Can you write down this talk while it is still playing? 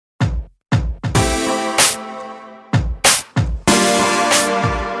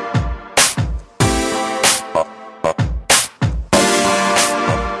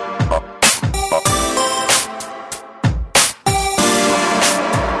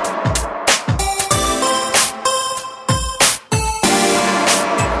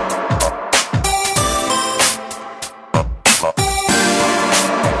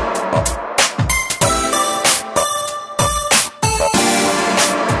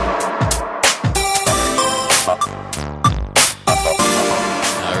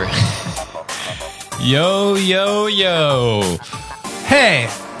Yo, yo, yo. Hey.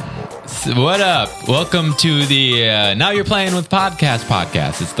 What up? Welcome to the Now You're Playing with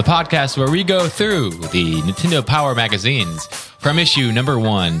podcast. It's the podcast where we go through the Nintendo Power magazines from issue number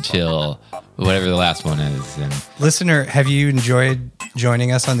 1 till whatever the last one is. And listener, have you enjoyed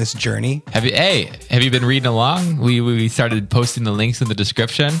joining us on this journey? Have you been reading along? We started posting the links in the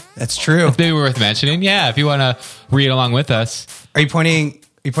description. That's true. It's maybe worth mentioning. Yeah, if you want to read along with us. Are you pointing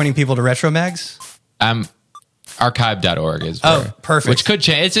people to Retro Mags? Archive.org is perfect. Which could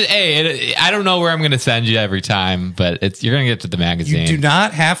change. I don't know where I'm going to send you every time, but you're going to get to the magazine. You do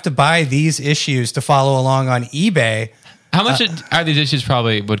not have to buy these issues to follow along on eBay. How much are these issues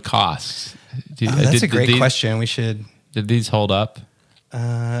probably would cost? That's a great question. Did these hold up?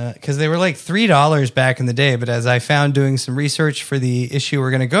 Because they were like $3 back in the day, but as I found doing some research for the issue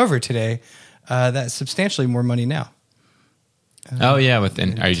we're going to go over today, that's substantially more money now. Are you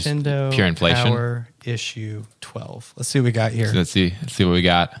just pure inflation? Power issue 12. Let's see what we got here. So let's see what we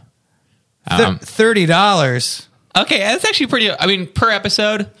got. $30. Okay, that's actually pretty. I mean, per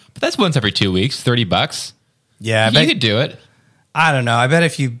episode, but that's once every 2 weeks. $30. Yeah, you could do it. I don't know. I bet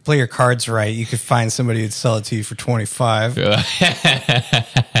if you play your cards right, you could find somebody who'd sell it to you for $25.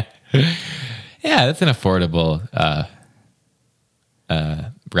 Yeah, that's an affordable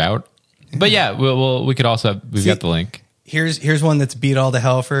route. But yeah, we could also we've got the link. Here's one that's beat all to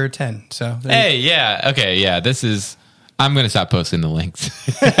hell for 10. So this is. I'm going to stop posting the links.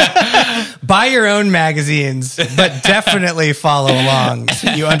 Buy your own magazines, but definitely follow along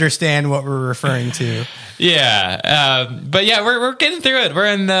so you understand what we're referring to. Yeah, but yeah, we're getting through it.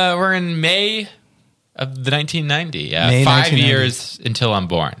 We're in May of the 1990. May 5 1990. years until I'm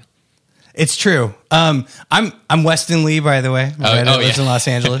born. It's true. I'm Weston Lee, by the way. My dad lives in Los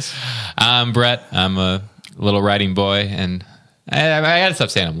Angeles. I'm Brett. I'm a little writing boy, and I gotta stop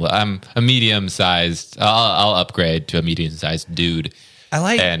saying I'm a medium-sized. I'll upgrade to a medium-sized dude.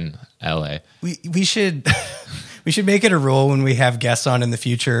 in LA. We should make it a rule when we have guests on in the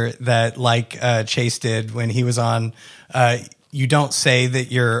future that, like Chase did when he was on. You don't say that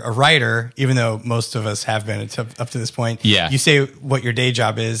you're a writer, even though most of us have been up to this point. Yeah. You say what your day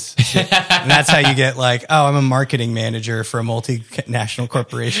job is. And that's how you get like, oh, I'm a marketing manager for a multinational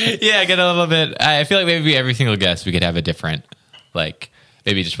corporation. Yeah, get a little bit. I feel like maybe every single guest we could have a different, like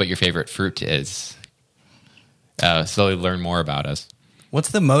maybe just what your favorite fruit is. Slowly learn more about us.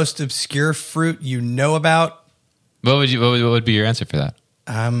 What's the most obscure fruit you know about? What would be your answer for that?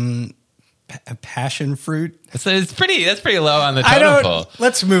 A passion fruit. That's pretty low on the totem pole.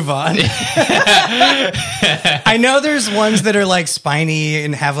 Let's move on. I know there's ones that are like spiny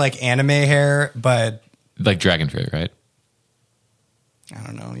and have like anime hair, but like dragon fruit, right? I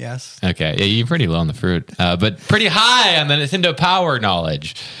don't know. Yes. Okay. Yeah, you're pretty low on the fruit, but pretty high on the Nintendo Power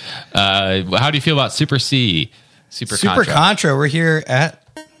knowledge. How do you feel about Super C? Super Contra. We're here at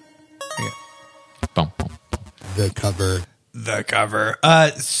boom. The cover.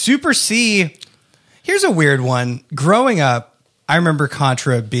 Super C. Here's a weird one. Growing up, I remember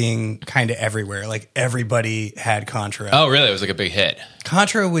Contra being kind of everywhere. Like everybody had Contra. Oh, really? It was like a big hit.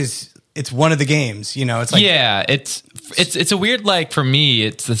 Contra it's one of the games, you know, it's like, yeah, it's a weird, like for me,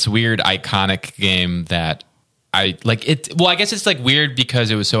 it's this weird iconic game that I like it. Well, I guess it's like weird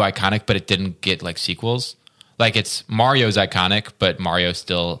because it was so iconic, but it didn't get like sequels. Like it's Mario's iconic, but Mario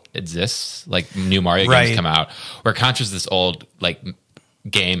still exists. Like new Mario games come out. Where Contra's this old like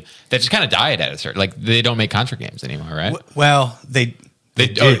game that just kind of died at a certain. Like they don't make Contra games anymore, right? Well, they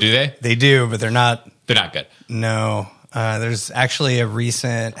do. Oh, do they? They do, but they're not. They're not good. No, there's actually a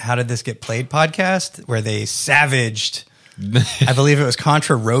recent "How Did This Get Played" podcast where they savaged. I believe it was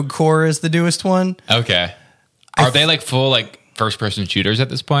Contra Rogue Core is the newest one. Okay, are they like full like first-person shooters at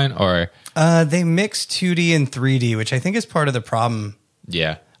this point, or? They mix 2D and 3D, which I think is part of the problem.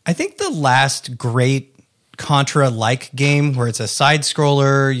 Yeah. I think the last great Contra-like game where it's a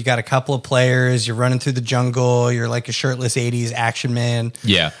side-scroller, you got a couple of players, you're running through the jungle, you're like a shirtless 80s action man.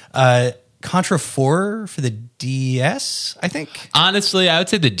 Yeah. Contra 4 for the DS, I think. Honestly, I would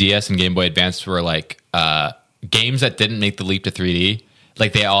say the DS and Game Boy Advance were like games that didn't make the leap to 3D.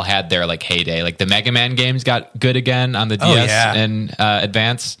 Like they all had their like heyday. Like the Mega Man games got good again on the DS and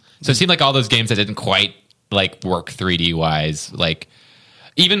Advance. So it seemed like all those games that didn't quite like work 3D wise, like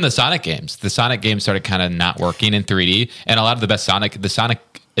even the Sonic games started kind of not working in 3D, and a lot of the Sonic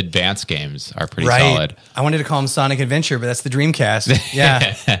Advance games are pretty solid. I wanted to call them Sonic Adventure, but that's the Dreamcast.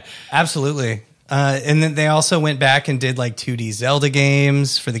 Yeah, absolutely. And then they also went back and did like 2D Zelda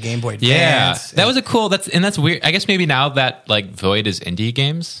games for the Game Boy Advance. Yeah, that was a cool. That's weird. I guess maybe now that like Void is indie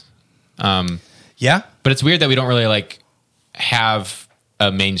games. Yeah, but it's weird that we don't really like have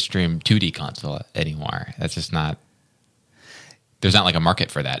a mainstream 2D console anymore. That's just not. There's not like a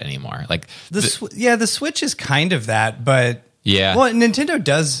market for that anymore. Like the Switch is kind of that, but yeah. Well, Nintendo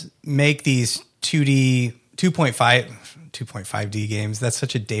does make these 2D 2.5D games. That's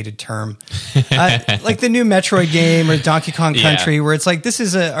such a dated term. Like the new Metroid game or Donkey Kong Country, where it's like, this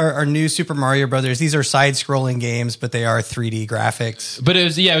is our new Super Mario Brothers. These are side-scrolling games, but they are 3D graphics. But it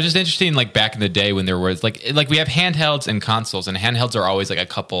was just interesting, like back in the day when there was like we have handhelds and consoles, and handhelds are always like a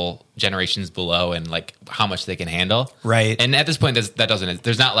couple generations below and like how much they can handle. Right. And at this point,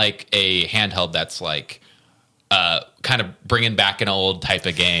 there's not like a handheld that's like kind of bringing back an old type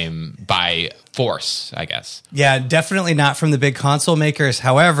of game by force, I guess. Yeah, definitely not from the big console makers.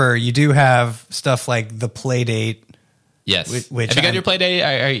 However, you do have stuff like the Playdate. Yes. Which have you got your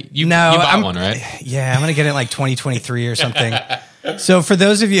Playdate? You bought one, right? Yeah, I'm going to get it in like 2023 or something. So for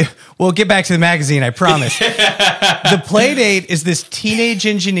those of you, we'll get back to the magazine, I promise. The Playdate is this teenage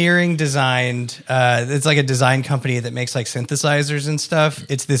engineering designed, it's like a design company that makes like synthesizers and stuff.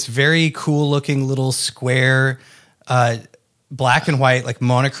 It's this very cool looking little square, black and white, like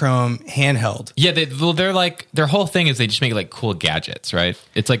monochrome handheld. Yeah, they're like, their whole thing is they just make like cool gadgets, right?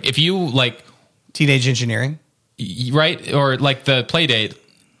 It's like if you like teenage engineering, right? Or like the Playdate,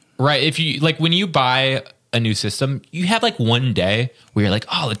 right? If you like when you buy a new system, you have like one day where you're like,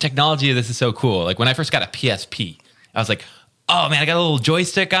 oh, the technology of this is so cool. Like when I first got a PSP, I was like, oh man, I got a little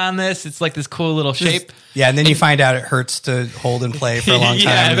joystick on this. It's like this cool little shape. Yeah, and then you find out it hurts to hold and play for a long time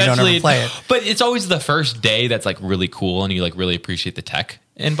and you don't ever play it. But it's always the first day that's like really cool and you like really appreciate the tech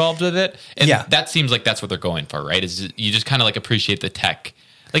involved with it. And that seems like that's what they're going for, right? Is you just kind of like appreciate the tech.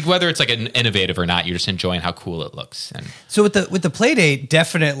 Like whether it's like an innovative or not, you're just enjoying how cool it looks. And so with the Playdate,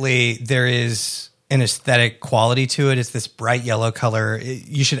 definitely there is an aesthetic quality to it. It's this bright yellow color.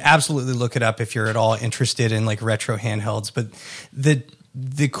 You should absolutely look it up if you're at all interested in like retro handhelds. But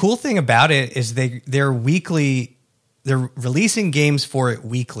the cool thing about it is they're releasing games for it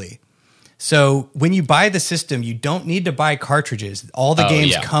weekly. So when you buy the system, you don't need to buy cartridges. All the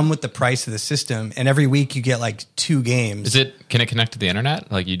games come with the price of the system, and every week you get like 2 games. Can it connect to the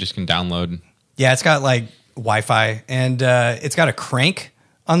internet? Like you just can download? Yeah, it's got like Wi-Fi, and it's got a crank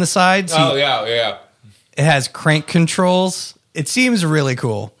on the side. So yeah. It has crank controls. It seems really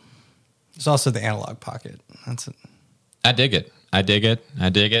cool. There's also the analog pocket. That's it. I dig it.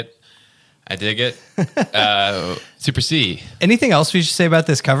 Super C. Anything else we should say about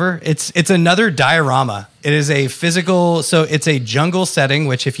this cover? It's another diorama. It is a physical, so it's a jungle setting,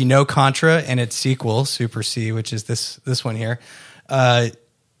 which if you know Contra and its sequel, Super C, which is this one here,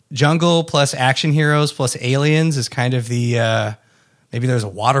 jungle plus action heroes plus aliens is kind of the, maybe there's a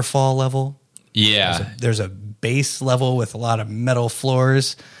waterfall level. Yeah. There's a base level with a lot of metal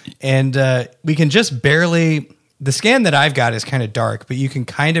floors. And we can just barely... The scan that I've got is kind of dark, but you can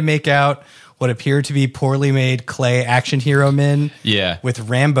kind of make out what appear to be poorly made clay action hero men with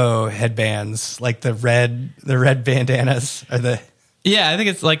Rambo headbands, like the red bandanas. Yeah, I think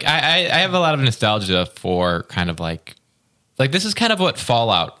it's like... I have a lot of nostalgia for kind of like this is kind of what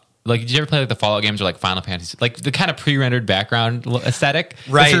Fallout... Like, did you ever play like the Fallout games or like Final Fantasy? Like the kind of pre-rendered background aesthetic?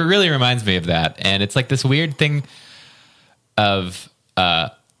 Right. It really reminds me of that. And it's like this weird thing of,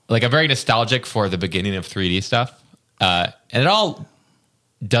 like I'm very nostalgic for the beginning of 3D stuff. And it all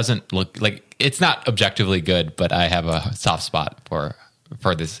doesn't look like, it's not objectively good, but I have a soft spot for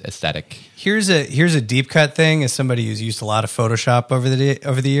this aesthetic. Here's a deep cut thing as somebody who's used a lot of Photoshop over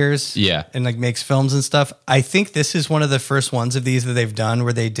the years. Yeah. And like makes films and stuff. I think this is one of the first ones of these that they've done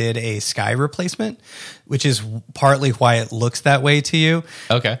where they did a sky replacement, which is partly why it looks that way to you.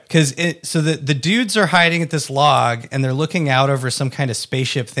 Okay. Because the dudes are hiding at this log and they're looking out over some kind of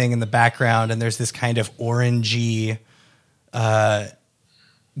spaceship thing in the background, and there's this kind of orangey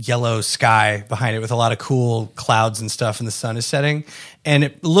yellow sky behind it with a lot of cool clouds and stuff, and the sun is setting. And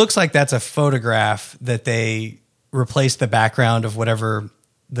it looks like that's a photograph that they replaced the background of whatever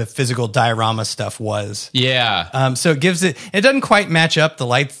the physical diorama stuff was. Yeah. So it doesn't quite match up. The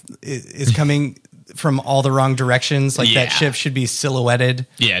light is coming from all the wrong directions. Like that ship should be silhouetted.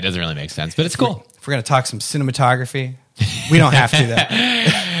 Yeah, it doesn't really make sense, but it's cool. If we're going to talk some cinematography, we don't have to though.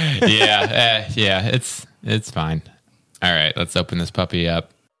 Yeah, it's fine. All right, let's open this puppy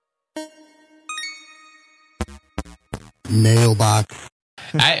up. Mailbox.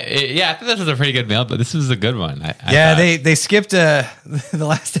 I thought this was a pretty good mail, but this was a good one. They skipped. The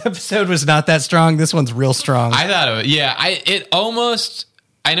last episode was not that strong. This one's real strong. I thought it almost.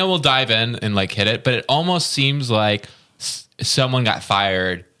 I know we'll dive in and like hit it, but it almost seems like someone got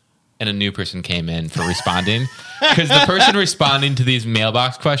fired and a new person came in for responding, because the person responding to these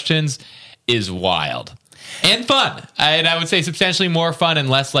mailbox questions is wild. And fun. And I would say substantially more fun and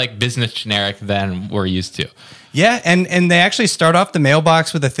less like business generic than we're used to. Yeah, and they actually start off the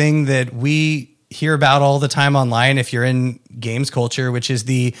mailbox with a thing that we hear about all the time online if you're in games culture, which is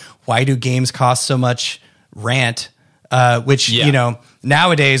the why do games cost so much rant, which, you know,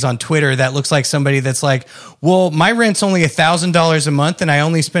 nowadays on Twitter, that looks like somebody that's like, well, my rent's only $1,000 a month and I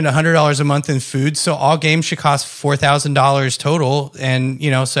only spend $100 a month in food. So all games should cost $4,000 total. And,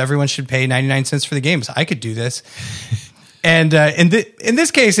 you know, so everyone should pay 99 cents for the games. I could do this. And in this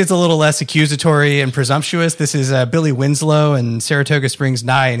case, it's a little less accusatory and presumptuous. This is Billy Winslow in Saratoga Springs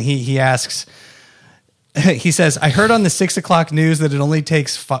Nye, and he asks, he says, I heard on the 6 o'clock news that it only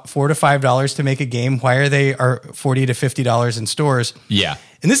takes $4 to $5 to make a game. Why are they $40 to $50 in stores? Yeah.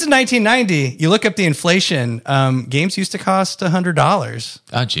 And this is 1990. You look up the inflation. Games used to cost $100.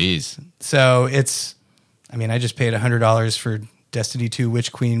 Oh, geez. So it's, I mean, I just paid $100 for Destiny 2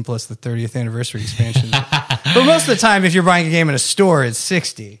 Witch Queen plus the 30th anniversary expansion. But most of the time, if you're buying a game in a store, it's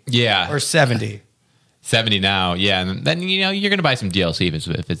 60. Yeah. Or 70. 70 now. Yeah. And then, you know, you're going to buy some DLC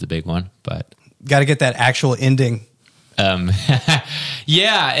if it's a big one, but got to get that actual ending.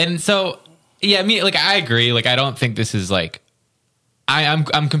 Yeah. And so, yeah, I mean, like, I agree. Like, I don't think this is like,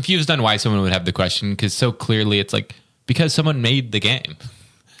 I'm confused on why someone would have the question, because so clearly it's like, because someone made the game.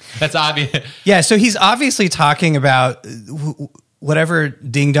 That's obvious. Yeah. So he's obviously talking about whatever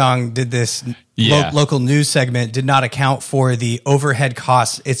Ding Dong did this local news segment did not account for the overhead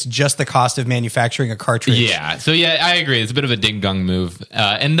costs. It's just the cost of manufacturing a cartridge. Yeah. So yeah, I agree. It's a bit of a Ding Dong move.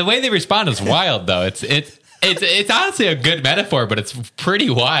 And the way they respond is wild though. It's honestly a good metaphor, but it's pretty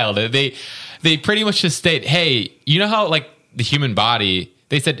wild. They pretty much just state, hey, you know how like the human body,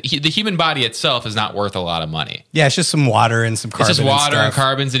 they said the human body itself is not worth a lot of money. Yeah, it's just some water and some carbon. It's just water and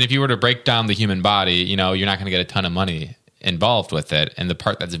carbons. And if you were to break down the human body, you know, you're not going to get a ton of money involved with it. And the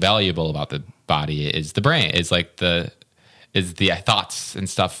part that's valuable about the body is the brain, is like the thoughts and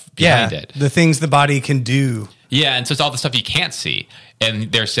stuff behind it. The things the body can do. Yeah, and so it's all the stuff you can't see.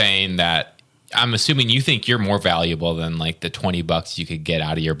 And they're saying that, I'm assuming you think you're more valuable than like the $20 you could get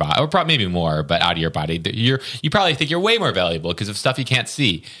out of your body, or probably maybe more, but out of your body. You probably think you're way more valuable because of stuff you can't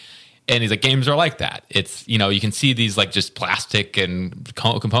see. And he's like, games are like that. It's, you know, you can see these like just plastic and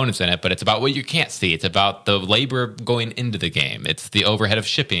components in it, but it's about what you can't see. It's about the labor going into the game. It's the overhead of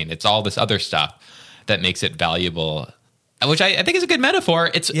shipping. It's all this other stuff that makes it valuable, which I think is a good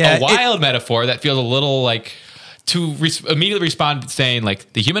metaphor. It's a wild metaphor that feels a little like, to immediately respond saying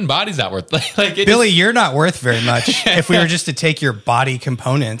like the human body's not worth like Billy, you're not worth very much if we were just to take your body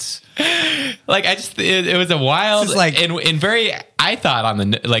components. Like it was a wild like, and very, I thought on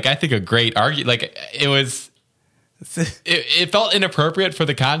the, like, I think a great argument, like it felt inappropriate for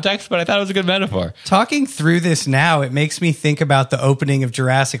the context, but I thought it was a good metaphor. Talking through this now, it makes me think about the opening of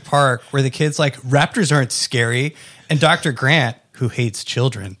Jurassic Park where the kid's like, raptors aren't scary. And Dr. Grant, who hates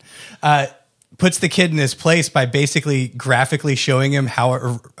children, puts the kid in his place by basically graphically showing him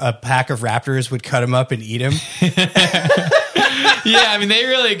how a pack of raptors would cut him up and eat him. Yeah, I mean, they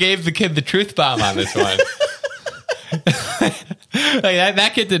really gave the kid the truth bomb on this one. Like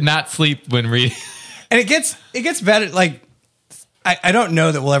that kid did not sleep when reading. And it gets better. Like I don't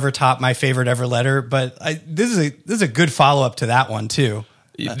know that we'll ever top my favorite ever letter, but this is a good follow up to that one too.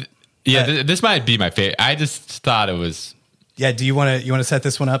 This might be my favorite. I just thought it was. Yeah, do you want to set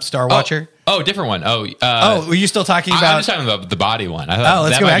this one up, Star Watcher? Oh, different one. Were you still talking about? I'm just talking about the body one.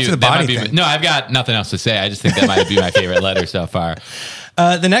 Let's go back to the body thing. No, I've got nothing else to say. I just think that might be my favorite letter so far.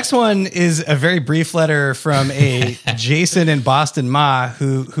 The next one is a very brief letter from a Jason in Boston Ma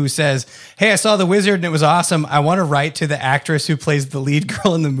who says, "Hey, I saw The Wizard and it was awesome. I want to write to the actress who plays the lead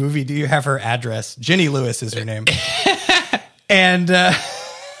girl in the movie. Do you have her address? Jenny Lewis is her name." And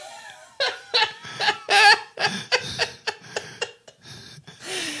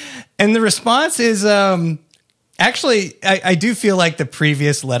and the response is, actually, I do feel like the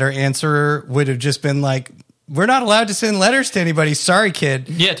previous letter answerer would have just been like, we're not allowed to send letters to anybody. Sorry, kid.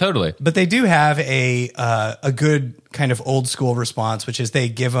 Yeah, totally. But they do have a good kind of old school response, which is they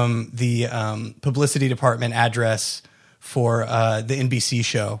give them the publicity department address for the NBC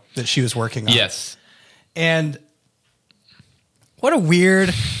show that she was working on. Yes. And what a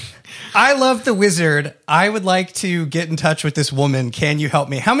weird... I love The Wizard. I would like to get in touch with this woman. Can you help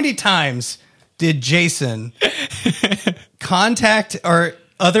me? How many times did Jason contact or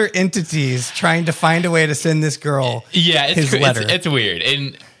other entities trying to find a way to send this girl his letter? It's weird.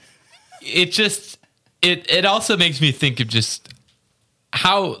 And it just, it also makes me think of just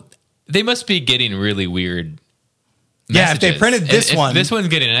how they must be getting really weird messages. Yeah, if they printed this one. This one's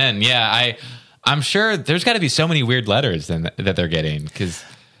getting in. Yeah, I'm sure there's got to be so many weird letters that they're getting because...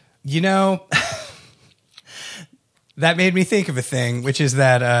 You know, that made me think of a thing, which is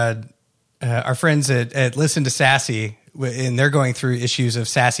that our friends at Listen to Sassy, and they're going through issues of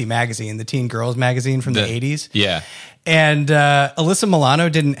Sassy Magazine, the teen girls magazine from the 80s. Yeah. And Alyssa Milano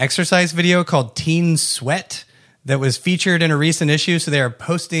did an exercise video called Teen Sweat that was featured in a recent issue. So they are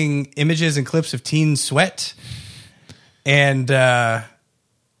posting images and clips of Teen Sweat. And yeah,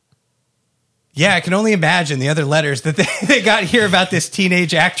 I can only imagine the other letters that they got here about this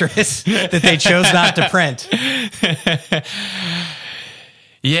teenage actress that they chose not to print.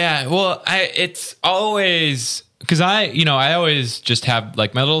 Yeah, well, it's always... Because I always just have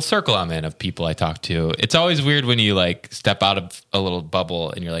like my little circle I'm in of people I talk to. It's always weird when you like step out of a little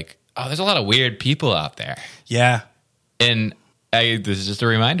bubble and you're like, oh, there's a lot of weird people out there. Yeah. And this is just a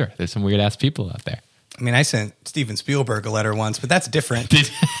reminder. There's some weird ass people out there. I mean, I sent Steven Spielberg a letter once, but that's different.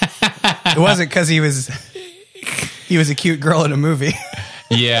 It wasn't because he was a cute girl in a movie.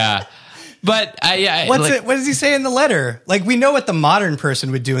 Yeah. But what does he say in the letter? Like, we know what the modern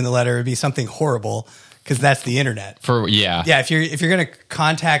person would do in the letter. It would be something horrible. Because that's the internet. Yeah. If you're going to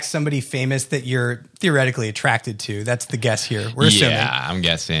contact somebody famous that you're theoretically attracted to, that's the guess here. We're assuming. Yeah, I'm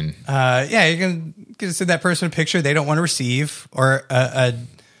guessing. You're going to send that person a picture they don't want to receive, or a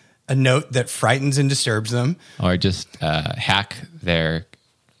note that frightens and disturbs them, or just hack them.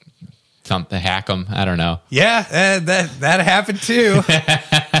 I don't know. Yeah, that happened too.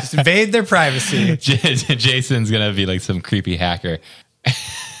 Just invade their privacy. Jason's gonna be like some creepy hacker.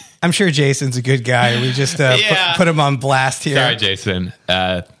 I'm sure Jason's a good guy. We just put him on blast here. Sorry, Jason,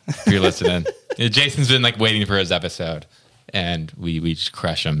 if you're listening. Jason's been like waiting for his episode, and we just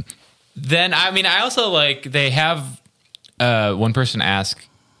crush him. Then, I mean, I also like, they have one person ask,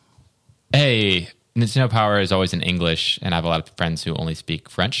 hey, Nintendo Power is always in English, and I have a lot of friends who only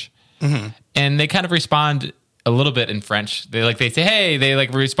speak French. Mm-hmm. And they kind of respond a little bit in French. They say, hey, they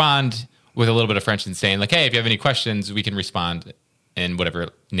like respond with a little bit of French and saying like, hey, if you have any questions, we can respond in whatever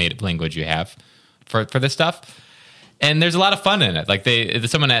native language you have for this stuff. And there's a lot of fun in it. Like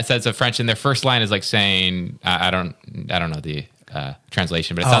someone that says a French and their first line is like saying, I don't know the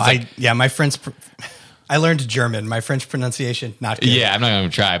translation, but it sounds like, my French, I learned German. My French pronunciation, not good. Yeah, I'm not going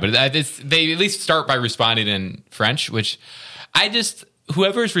to try, but they at least start by responding in French, which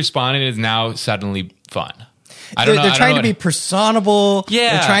whoever's responding is now suddenly fun. They're trying to be personable.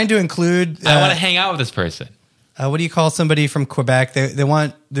 Yeah. They're trying to include. I want to hang out with this person. What do you call somebody from Quebec? They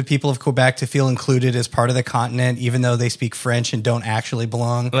want the people of Quebec to feel included as part of the continent, even though they speak French and don't actually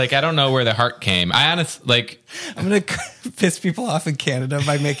belong. Like, I don't know where the heart came. I'm going to piss people off in Canada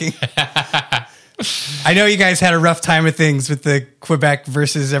by making... I know you guys had a rough time with things with the Quebec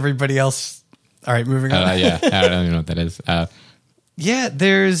versus everybody else. All right, moving on. Yeah, I don't even know what that is.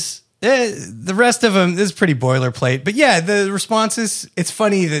 There's... the rest of them, this is pretty boilerplate. But yeah, the responses, it's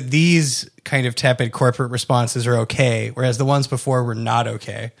funny that these kind of tepid corporate responses are okay, whereas the ones before were not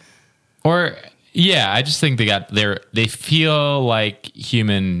okay. Or, yeah, I just think they feel like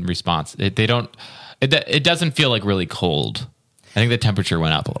human response. It doesn't feel like really cold. I think the temperature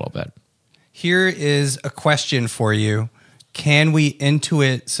went up a little bit. Here is a question for you. Can we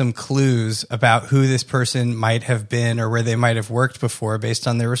intuit some clues about who this person might have been or where they might have worked before based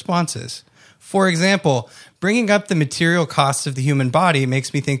on their responses? For example, bringing up the material costs of the human body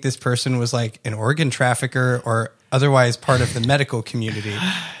makes me think this person was like an organ trafficker or otherwise part of the medical community.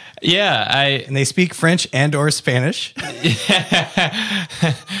 Yeah, and they speak French and or Spanish.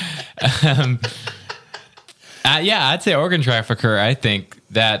 I'd say organ trafficker. I think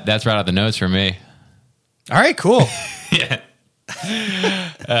that's right out the nose for me. All right, cool. Yeah.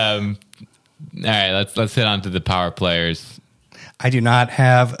 All right, let's hit on to the power players. I do not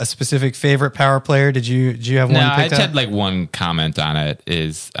have a specific favorite power player. Did you have one? No, I just had like one comment on it.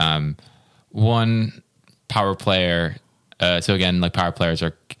 Is one power player. So again, like power players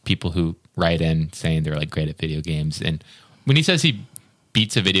are people who write in saying they're like great at video games, and when he says he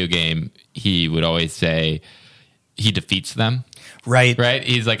beats a video game, he would always say he defeats them. Right.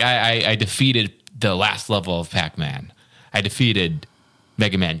 He's like, I defeated the last level of Pac-Man. I defeated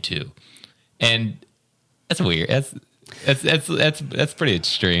Mega Man 2. And that's weird. That's pretty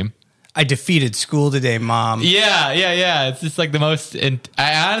extreme. I defeated school today, Mom. Yeah. It's just like the most... And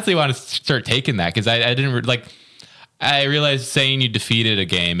I honestly want to start taking that because I didn't... like. I realized saying you defeated a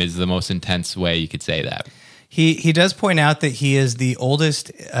game is the most intense way you could say that. He does point out that he is the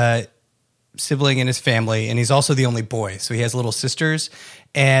oldest sibling in his family, and he's also the only boy. So he has little sisters.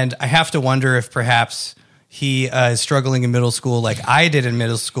 And I have to wonder if perhaps... he is struggling in middle school like I did in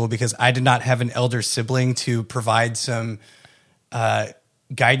middle school because I did not have an elder sibling to provide some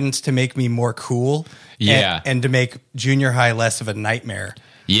guidance to make me more cool. Yeah. And to make junior high less of a nightmare.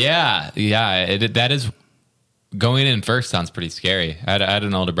 Yeah. That is going in first sounds pretty scary. I had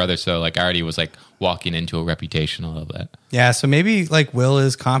an older brother, so like I already was like walking into a reputation a little bit. Yeah, so maybe like Will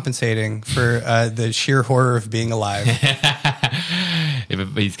is compensating for the sheer horror of being alive.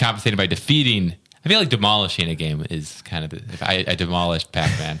 If he's compensating by defeating, I feel like demolishing a game is kind of if I demolished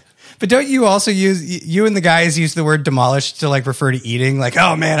Pac-Man. But don't you also you and the guys use the word demolish to like refer to eating? Like,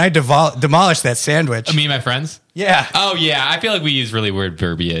 oh man, I demolished that sandwich. Me and my friends? Yeah. Oh yeah, I feel like we use really weird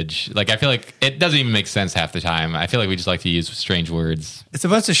verbiage. Like I feel like it doesn't even make sense half the time. I feel like we just like to use strange words. It's a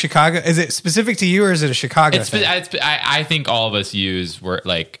bunch of Chicago. Is it specific to you or is it a Chicago thing? I think all of us use word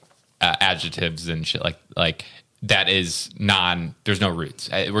like adjectives and shit like that is there's no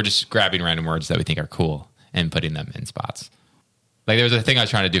roots. We're just grabbing random words that we think are cool and putting them in spots. Like there was a thing I was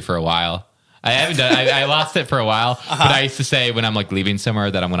trying to do for a while. I haven't done. I lost it for a while. But I used to say when I'm like leaving somewhere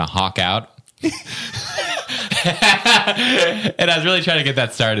that I'm going to hawk out. And I was really trying to get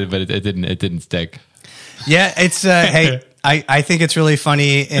that started, but it didn't stick. Yeah, it's hey, I think it's really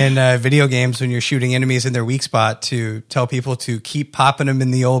funny in video games when you're shooting enemies in their weak spot to tell people to keep popping them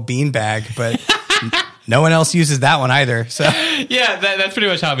in the old beanbag, but no one else uses that one either. So yeah, that's pretty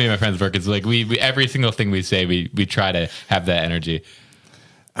much how me and my friends work. It's like we every single thing we say, we try to have that energy.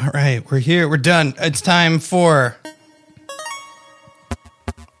 All right, we're here. We're done. It's time for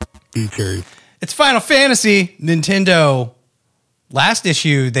features. It's Final Fantasy. Nintendo. Last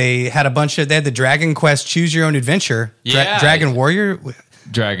issue, they had the Dragon Quest Choose Your Own Adventure. Yeah. Dragon Warrior.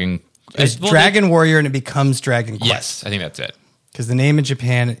 Dragon Warrior, and it becomes Dragon Quest. Yes, I think that's it. Because the name in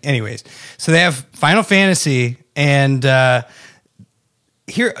Japan, anyways. So they have Final Fantasy, and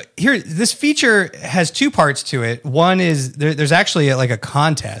here, this feature has two parts to it. One is there's actually like a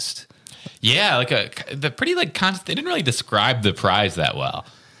contest. Yeah, like the pretty like contest. They didn't really describe the prize that well.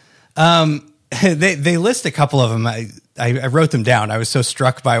 They list a couple of them. I wrote them down. I was so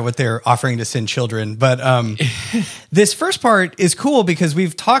struck by what they're offering to send children. But this first part is cool because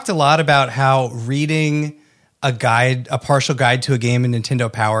we've talked a lot about how reading a partial guide to a game in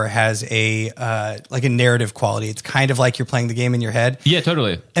Nintendo Power has a narrative quality. It's kind of like you're playing the game in your head. Yeah,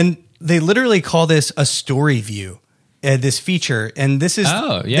 totally. And they literally call this a story view. This feature, and this is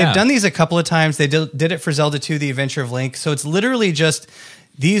they've done these a couple of times. They did it for Zelda 2: The Adventure of Link. So it's literally just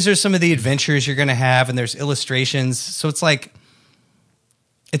these are some of the adventures you're going to have, and there's illustrations. So it's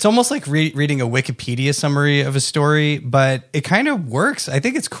almost like reading a Wikipedia summary of a story, but it kind of works. I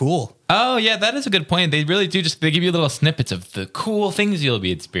think it's cool. Oh yeah, that is a good point. They really do they give you little snippets of the cool things you'll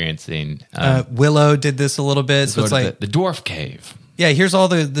be experiencing. Willow did this a little bit. So it's like the dwarf cave. Yeah, here's all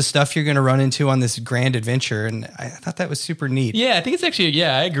the stuff you're going to run into on this grand adventure, and I thought that was super neat. Yeah, I think it's actually,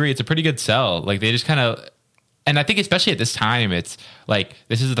 I agree. It's a pretty good sell. Like, they just kind of, and I think especially at this time, it's like,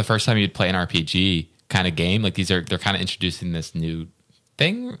 this is the first time you'd play an RPG kind of game. Like, they're kind of introducing this new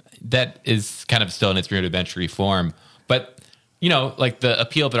thing that is kind of still in its weird adventure form. But, like, the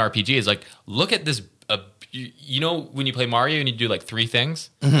appeal of an RPG is, like, look at this, when you play Mario and you do, like, 3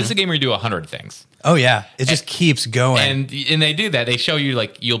 things? Mm-hmm. This is a game where you do 100 things. Oh yeah, it just keeps going, and they do that. They show you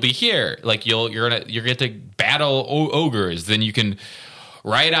like you'll be here, like you're going to battle ogres. Then you can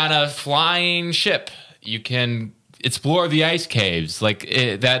ride on a flying ship. You can explore the ice caves. Like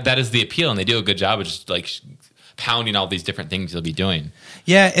that is the appeal, and they do a good job of just like pounding all these different things you'll be doing.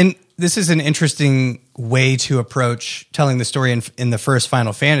 Yeah, and this is an interesting way to approach telling the story in the first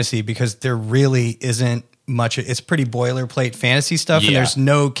Final Fantasy because there really isn't much. It's pretty boilerplate fantasy stuff, and there's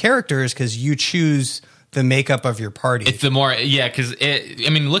no characters because you choose the makeup of your party. It's the more because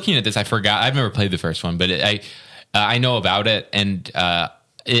looking at this, I forgot. I've never played the first one, but I know about it, and I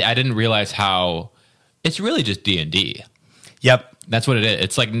didn't realize how it's really just D&D. Yep, that's what it is.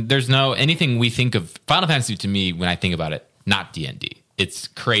 It's like there's no anything we think of Final Fantasy to me when I think about it. Not D&D. It's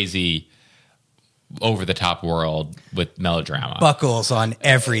crazy, over the top world with melodrama. Buckles on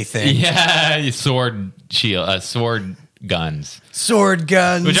everything. Yeah, sword guns. Sword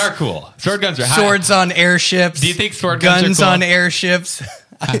guns. Which are cool. Sword guns are high. Swords on airships. Do you think sword guns are cool? on airships?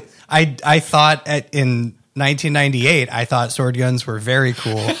 I thought in 1998, I thought sword guns were very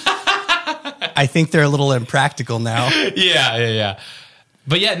cool. I think they're a little impractical now. Yeah.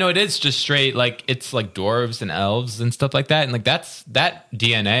 But yeah, no, it is just straight, like, it's like dwarves and elves and stuff like that. And like that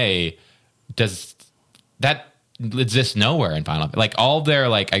DNA that exists nowhere in Final Fantasy. Like all their,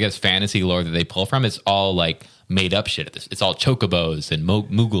 like, I guess fantasy lore that they pull from is all like made up shit. It's all chocobos and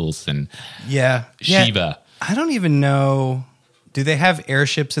Moogles and Shiva. I don't even know. Do they have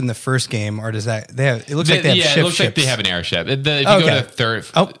airships in the first game, or does that it looks like they have ships? It looks like they have an airship. If you go to the third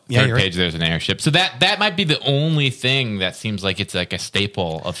page, right. There's an airship. So that might be the only thing that seems like it's like a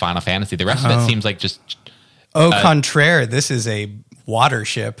staple of Final Fantasy. The rest of it seems like just contraire. This is a water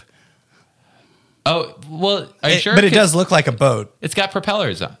ship. Oh, well, are you sure? But it does look like a boat. It's got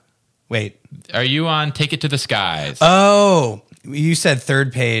propellers on. Wait. Are you on Take It to the Skies? Oh, you said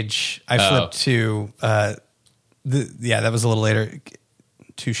third page. I flipped to, that was a little later.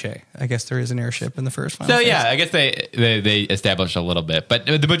 Touche. I guess there is an airship in the first Final Fantasy. Yeah, I guess they established a little bit. But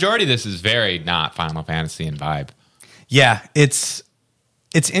the majority of this is very not Final Fantasy in vibe. Yeah, it's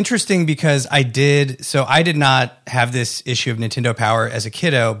interesting because I did not have this issue of Nintendo Power as a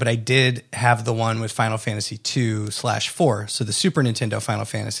kiddo, but I did have the one with Final Fantasy 2/4, so the Super Nintendo Final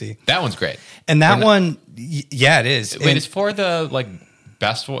Fantasy. That one's great. And that one, yeah, it is. Wait, it's for the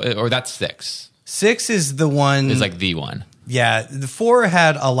best one, or that's 6? 6 is the one. It's the one. Yeah, the 4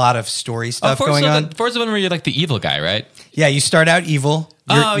 had a lot of story stuff going on. 4's the one where you're the evil guy, right? Yeah, you start out evil.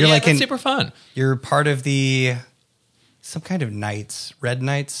 You're that's super fun. You're part of some kind of knights, red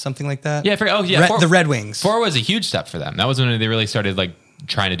knights, something like that. Yeah, the Red Wings. 4 was a huge step for them. That was when they really started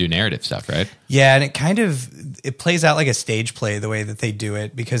trying to do narrative stuff, right? Yeah, and it plays out like a stage play the way that they do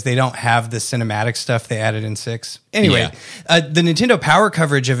it because they don't have the cinematic stuff they added in 6. Anyway, the Nintendo Power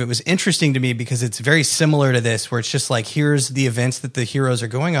coverage of it was interesting to me because it's very similar to this, where it's just here's the events that the heroes are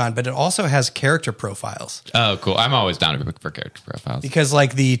going on, but it also has character profiles. Oh, cool. I'm always down for character profiles. Because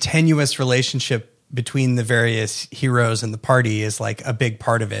the tenuous relationship between the various heroes and the party is a big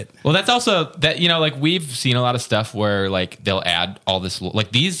part of it. Well, that's also that, we've seen a lot of stuff where they'll add all this,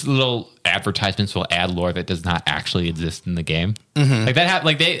 these little advertisements will add lore that does not actually exist in the game.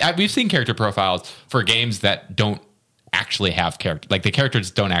 Mm-hmm. We've seen character profiles for games that don't actually have character, the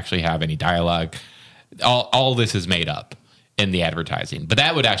characters don't actually have any dialogue. All this is made up in the advertising, but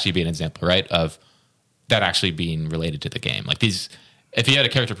that would actually be an example, right? Of that actually being related to the game. If you had a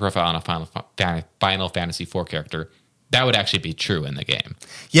character profile on a Final Fantasy IV character, that would actually be true in the game.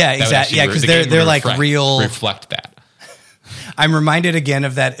 Yeah, exactly. Yeah, because they're real. Reflect that. I'm reminded again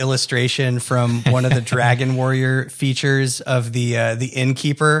of that illustration from one of the Dragon Warrior features of the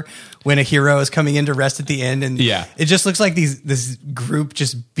innkeeper when a hero is coming in to rest at the inn, and it just looks like this group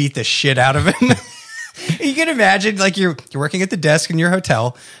just beat the shit out of him. You can imagine you're working at the desk in your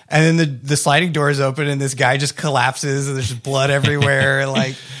hotel, and then the sliding doors open, and this guy just collapses, and there's just blood everywhere.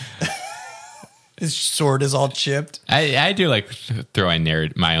 His sword is all chipped. I do throwing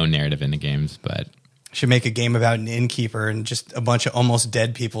my own narrative into games, but should make a game about an innkeeper and just a bunch of almost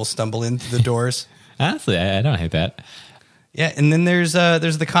dead people stumble into the doors. Honestly, I don't hate that. Yeah, and then there's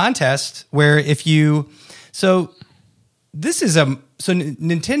the contest where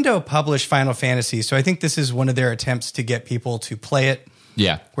Nintendo published Final Fantasy, so I think this is one of their attempts to get people to play it.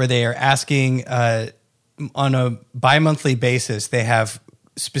 Yeah. Where they are asking on a bi-monthly basis, they have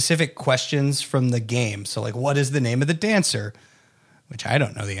specific questions from the game. So what is the name of the dancer? Which I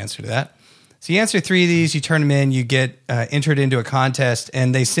don't know the answer to that. So you answer 3 of these, you turn them in, you get entered into a contest,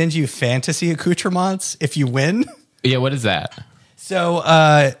 and they send you fantasy accoutrements if you win. Yeah, what is that? So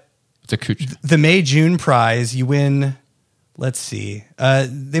it's the May-June prize, you win... Let's see.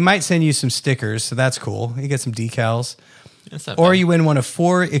 They might send you some stickers, so that's cool. You get some decals. Or you win one of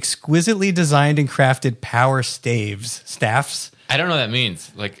 4 exquisitely designed and crafted power staffs. I don't know what that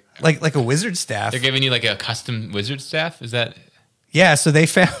means. Like a wizard staff. They're giving you a custom wizard staff? Is that... Yeah, so they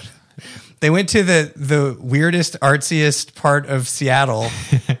went to the weirdest, artsiest part of Seattle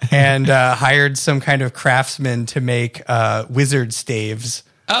and hired some kind of craftsman to make wizard staves.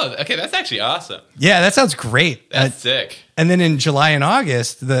 Oh, okay, that's actually awesome. Yeah, that sounds great. That's sick. And then in July and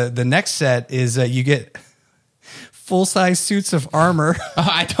August, the next set is you get full-size suits of armor. Oh,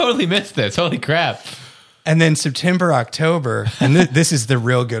 I totally missed this. Holy crap. And then September, October, and this is the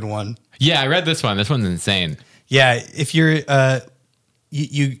real good one. Yeah, I read this one. This one's insane. Yeah, if you're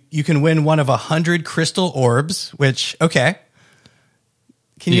you can win one of 100 crystal orbs, which okay.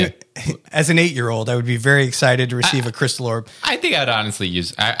 Can you, as an 8-year-old, I would be very excited to receive a crystal orb. I think I'd honestly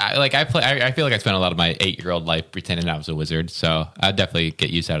use. I feel like I spent a lot of my 8-year-old life pretending I was a wizard, so I'd definitely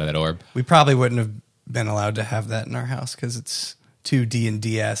get use out of that orb. We probably wouldn't have been allowed to have that in our house because it's too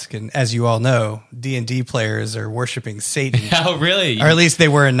D&D-esque, and as you all know, D&D players are worshiping Satan. Oh, really? Or at least they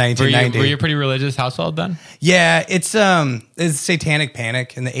were in 1990. Were you a pretty religious household then? Yeah, it's Satanic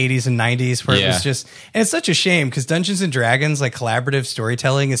Panic in the 80s and 90s where it was just, and it's such a shame because Dungeons and Dragons, collaborative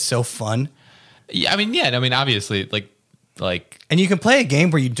storytelling is so fun. Yeah, I mean, obviously, and you can play a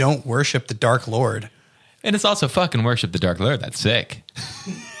game where you don't worship the Dark Lord. And it's also fucking worship the Dark Lord. That's sick.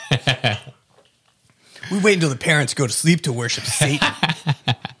 We wait until the parents go to sleep to worship Satan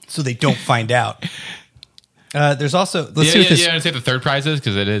so they don't find out. There's also... Let's see what this... Yeah, say the third prize is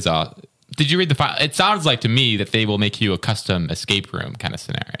because it is... Did you read the file? It sounds like to me that they will make you a custom escape room kind of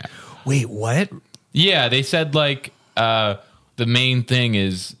scenario. Wait, what? Yeah, they said the main thing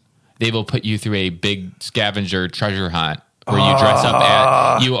is they will put you through a big scavenger treasure hunt where you dress up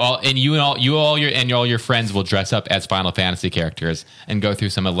as all your friends will dress up as Final Fantasy characters and go through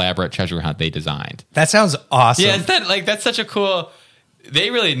some elaborate treasure hunt they designed. That sounds awesome. Yeah, that's such a cool.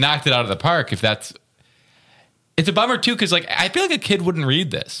 They really knocked it out of the park. It's a bummer too because I feel like a kid wouldn't read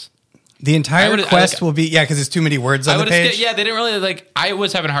this. The entire quest will be because it's too many words on the page. They didn't really I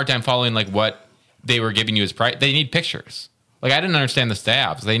was having a hard time following what they were giving you as price. They need pictures. I didn't understand the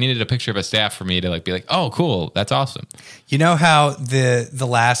staffs. They needed a picture of a staff for me to be like, oh, cool, that's awesome. You know how the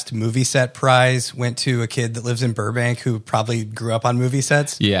last movie set prize went to a kid that lives in Burbank who probably grew up on movie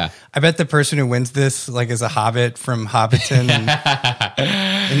sets? Yeah. I bet the person who wins this is a hobbit from Hobbiton and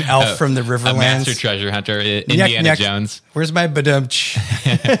an elf from the Riverlands. A master treasure hunter, Indiana Jones. Where's my badumch?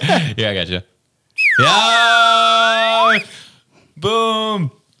 Yeah, I got you. Yeah!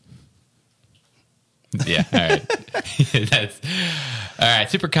 Boom! Yeah, all right. All right,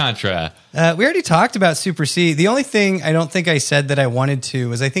 Super Contra. We already talked about Super C. The only thing I don't think I said that I wanted to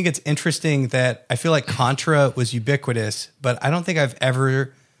was I think it's interesting that I feel like Contra was ubiquitous, but I don't think I've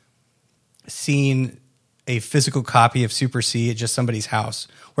ever seen a physical copy of Super C at just somebody's house.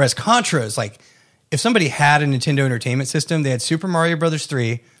 Whereas Contra is if somebody had a Nintendo Entertainment System, they had Super Mario Brothers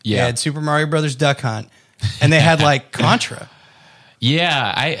 3, they had Super Mario Brothers Duck Hunt, and they had Contra.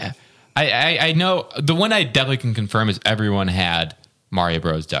 Yeah, I know the one I definitely can confirm is everyone had Mario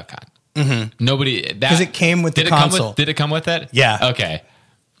Bros. Duck Hunt. Mm-hmm. Nobody because it came with the console. Did it come with that? Yeah. Okay.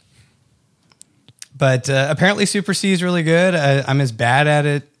 But apparently Super C is really good. I'm as bad at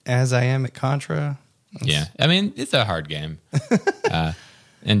it as I am at Contra. Yeah, I mean it's a hard game.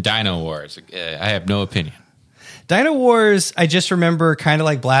 And Dino Wars, I have no opinion. Dino Wars, I just remember kind of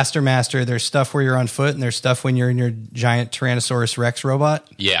like Blaster Master. There's stuff where you're on foot, and there's stuff when you're in your giant Tyrannosaurus Rex robot.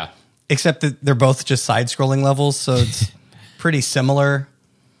 Yeah. Except that they're both just side-scrolling levels, so it's pretty similar.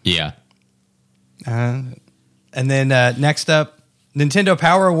 Yeah. And then next up, Nintendo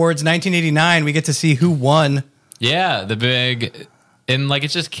Power Awards 1989. We get to see who won. Yeah, the big... And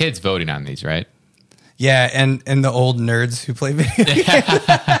it's just kids voting on these, right? Yeah, and the old nerds who play video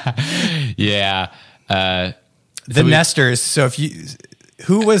games. Yeah. Nesters. So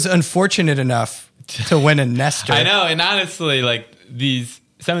who was unfortunate enough to win a Nester? I know, and honestly,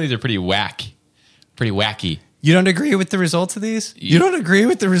 some of these are pretty wacky. You don't agree with the results of these? You don't agree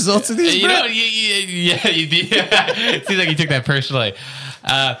with the results of these? You know, yeah, you do. It seems like you took that personally.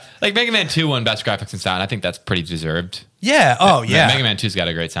 Mega Man 2 won Best Graphics and Sound. I think that's pretty deserved. Yeah. Oh, yeah. Mega Man 2's got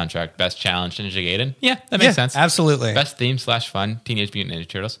a great soundtrack. Best Challenge, Ninja Gaiden. Yeah, that makes sense. Absolutely. Best theme / fun, Teenage Mutant Ninja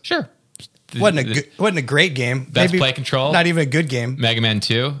Turtles. Sure. Wasn't a great game. Best play control. Not even a good game. Mega Man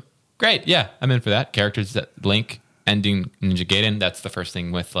 2. Great. Yeah, I'm in for that. Characters that Link, ending Ninja Gaiden. That's the first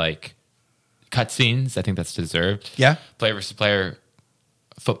thing with cutscenes. I think that's deserved. Yeah. Player versus player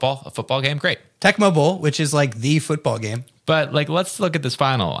football. A football game. Great. Tecmo Bowl, which is the football game. But let's look at this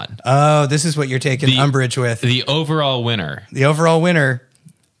final one. Oh, this is what you're taking umbrage with. The overall winner.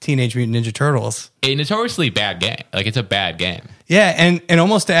 Teenage Mutant Ninja Turtles. A notoriously bad game. It's a bad game. Yeah, and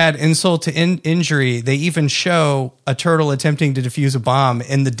almost to add insult to injury, they even show a turtle attempting to defuse a bomb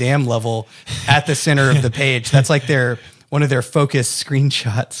in the dam level at the center of the page. That's one of their focus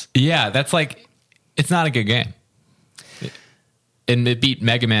screenshots. Yeah, that's it's not a good game. And it beat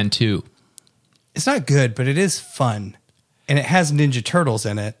Mega Man 2. It's not good, but it is fun. And it has Ninja Turtles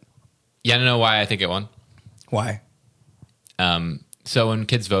in it. Yeah, I don't know why I think it won. Why? So when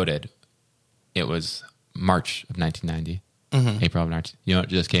kids voted, it was March of 1990. Mm-hmm. April of 1990. You know what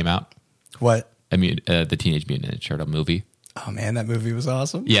just came out? What? The Teenage Mutant Ninja Turtle movie. Oh, man, that movie was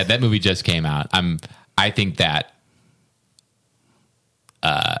awesome. Yeah, that movie just came out. I think that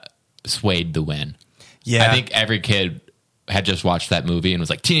swayed the win. Yeah. I think every kid had just watched that movie and was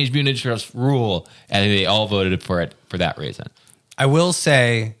like, Teenage Mutant Ninja Turtles rule. And they all voted for it for that reason. I will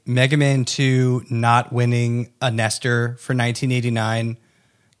say Mega Man 2 not winning a Nester for 1989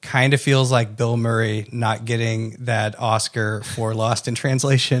 kind of feels like Bill Murray not getting that Oscar for Lost in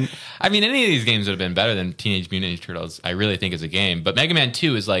Translation. I mean, any of these games would have been better than Teenage Mutant Ninja Turtles, I really think, as a game. But Mega Man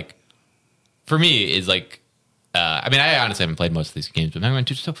 2 is for me, is I honestly haven't played most of these games, but Mega Man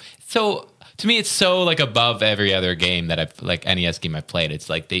 2 is so to me, it's so above every other game that I've NES game I've played. It's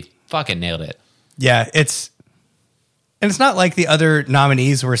they fucking nailed it. Yeah, it's not like the other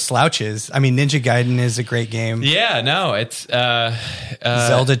nominees were slouches. I mean, Ninja Gaiden is a great game. Yeah, no, it's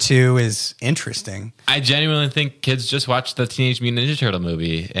Zelda 2 is interesting. I genuinely think kids just watched the Teenage Mutant Ninja Turtle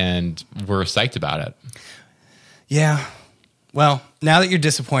movie and were psyched about it. Yeah. Well, now that you're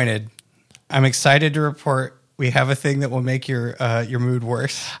disappointed, I'm excited to report we have a thing that will make your mood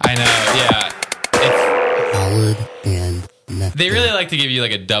worse. I know, yeah. Howard and They really like to give you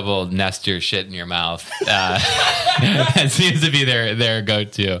like a double Nestor shit in your mouth. That seems to be their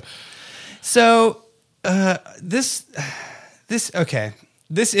go-to. So this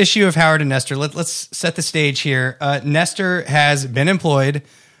issue of Howard and Nestor, let's set the stage here. Nestor has been employed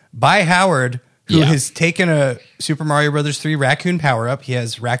by Howard, who has taken a Super Mario Brothers 3 raccoon power-up. He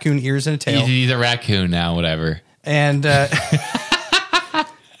has raccoon ears and a tail. He's a raccoon now, whatever. And I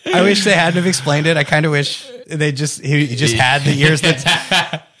wish they hadn't have explained it. I kind of wish he just had the ears. It's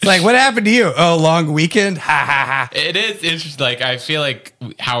like, what happened to you? Oh, long weekend? Ha ha ha. It is interesting. Like, I feel like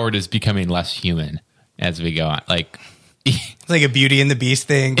Howard is becoming less human as we go on. Like, it's like a Beauty and the Beast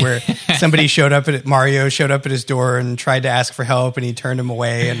thing where Mario showed up at his door and tried to ask for help, and he turned him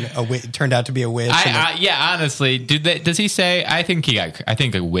away, and it turned out to be a witch. Yeah, honestly, does he say? I think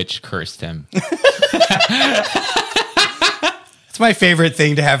a witch cursed him. It's my favorite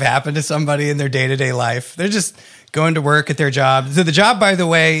thing to have happen to somebody in their day-to-day life. They're just going to work at their job. So the job, by the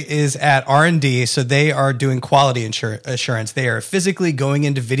way, is at R&D. So they are doing quality assurance. They are physically going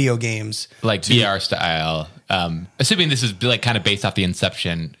into video games. Like VR style. Assuming this is like kind of based off the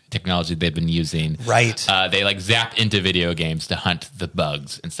Inception technology they've been using. Right. They like zap into video games to hunt the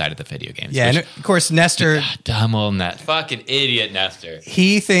bugs inside of the video games. Yeah, and of course, Nestor... Dumb old fucking idiot Nestor.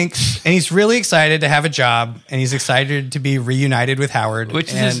 He thinks, and he's really excited to have a job, and he's excited to be reunited with Howard.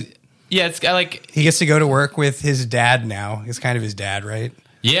 Which is... Yeah, it's like... He gets to go to work with his dad now. He's kind of his dad, right?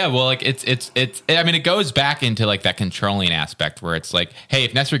 Yeah, well, like it's. I mean, it goes back into like that controlling aspect where it's like, hey,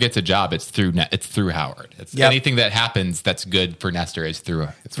 if Nestor gets a job, it's through Howard. Anything that happens that's good for Nestor is through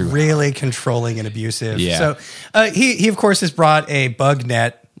really Howard. Controlling and abusive. Yeah. So he of course has brought a bug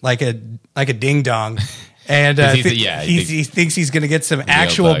net like a ding dong, and he thinks he's going to get some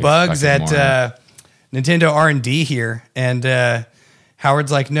actual bugs at Nintendo R&D here, and.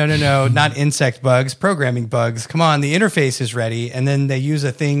 Howard's like, no, not insect bugs, programming bugs. Come on, the interface is ready. And then they use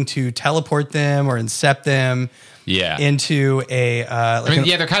a thing to teleport them or incept them into a...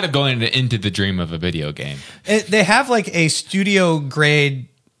 they're kind of going into the dream of a video game. They have like a studio-grade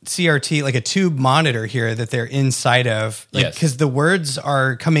CRT, like a tube monitor here that they're inside of. Because the words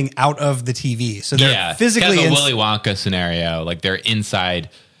are coming out of the TV. So they're physically... It's kind of a Willy Wonka scenario. Like they're inside,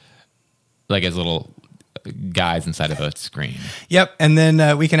 like as little... guys inside of a screen. Yep, and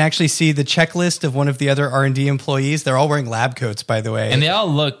then we can actually see the checklist of one of the other R&D employees. They're all wearing lab coats, by the way. And they all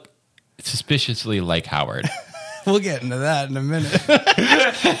look suspiciously like Howard. We'll get into that in a minute.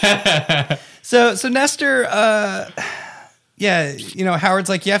 So Nestor, Howard's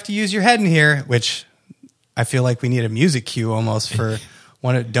like, you have to use your head in here, which I feel like we need a music cue almost for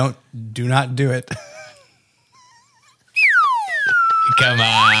do not do it. Come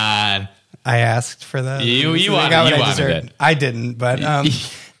on. I asked for that. You wanted it. I didn't, but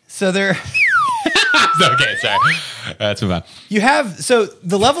so they're okay. Sorry, let's move on. So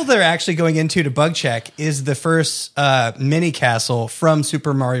the level they're actually going into to bug check is the first mini castle from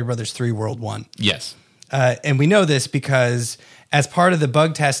Super Mario Brothers 3 World 1. Yes, and we know this because as part of the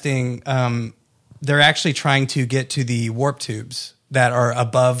bug testing, they're actually trying to get to the warp tubes that are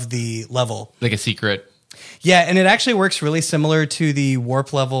above the level, like a secret. Yeah, and it actually works really similar to the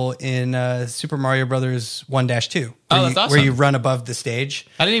warp level in Super Mario Brothers 1-2. That's awesome. Where you run above the stage.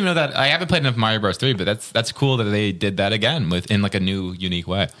 I didn't even know that. I haven't played enough Mario Bros. 3, but that's cool that they did that again in like a new, unique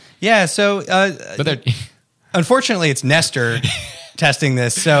way. Yeah, so unfortunately it's Nestor testing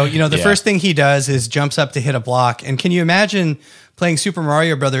this. So, the first thing he does is jumps up to hit a block. And can you imagine playing Super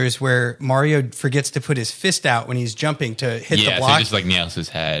Mario Brothers where Mario forgets to put his fist out when he's jumping to hit the block? Yeah, so he just like nails his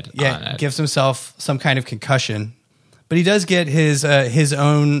head on it. Gives himself some kind of concussion. But he does get his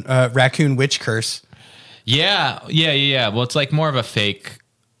own raccoon witch curse. Yeah. Well, it's like more of a fake...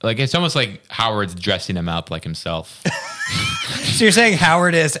 Like, it's almost like Howard's dressing him up like himself. So you're saying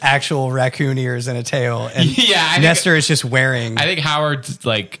Howard has actual raccoon ears and a tail, and Nestor is just wearing... I think Howard's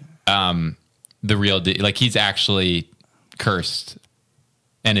like the real... Like, he's actually cursed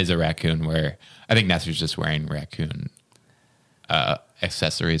and is a raccoon, where I think Nestor's just wearing raccoon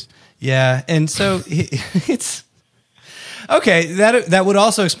accessories. Yeah, and so it's... Okay, that would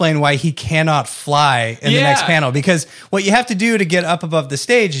also explain why he cannot fly in the next panel, because what you have to do to get up above the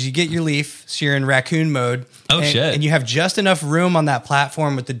stage is you get your leaf, so you're in raccoon mode. And you have just enough room on that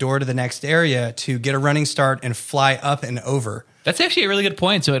platform with the door to the next area to get a running start and fly up and over. That's actually a really good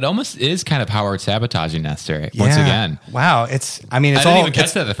point. So it almost is kind of Howard sabotaging Nestor once again. Wow, I didn't even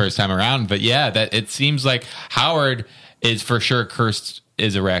catch that the first time around, but that it seems like Howard is for sure cursed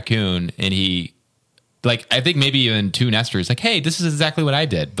as a raccoon, and he... Like, I think maybe even to Nestor, it's like, hey, this is exactly what I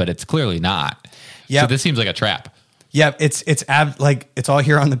did, but it's clearly not. Yeah. So this seems like a trap. Yep. It's all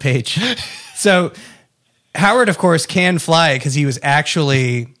here on the page. So Howard, of course, can fly because he was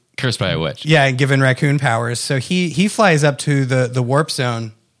actually cursed by a witch. Yeah, and given raccoon powers. So he flies up to the warp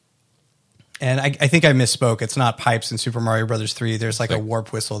zone. And I think I misspoke. It's not pipes in Super Mario Brothers 3. There's like a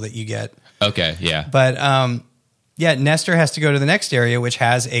warp whistle that you get. Okay, yeah. But yeah, Nestor has to go to the next area, which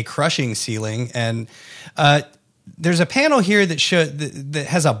has a crushing ceiling. And there's a panel here that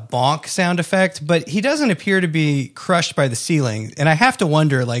has a bonk sound effect, but he doesn't appear to be crushed by the ceiling. And I have to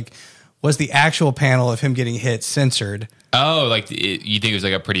wonder, like, was the actual panel of him getting hit censored? Oh, like you think it was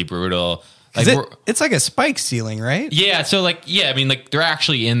like a pretty brutal... Like it's like a spike ceiling, right? Yeah. So like, yeah, I mean, like they're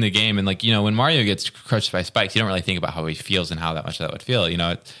actually in the game, and like, you know, when Mario gets crushed by spikes, you don't really think about how he feels and how that much that would feel. You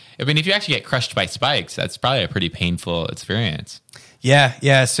know, I mean, if you actually get crushed by spikes, that's probably a pretty painful experience. Yeah,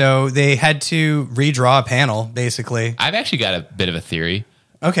 yeah. So they had to redraw a panel, basically. I've actually got a bit of a theory.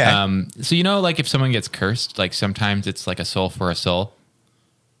 Okay. So you know, like if someone gets cursed, like sometimes it's like a soul for a soul.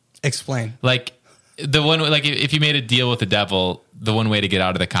 Explain. Like the one, like if you made a deal with the devil, the one way to get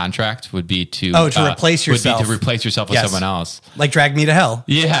out of the contract would be to replace yourself. Would be to replace yourself with someone else, like Drag Me to Hell.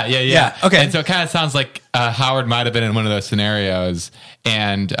 Yeah. Okay, and so it kind of sounds like Howard might have been in one of those scenarios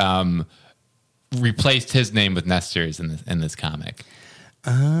and replaced his name with Nestor's in this comic.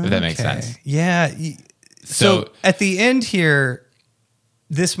 If that makes sense. Yeah. So at the end here,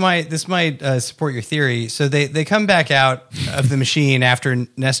 this might support your theory. So they come back out of the machine after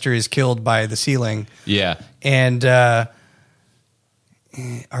Nestor is killed by the ceiling. Yeah. And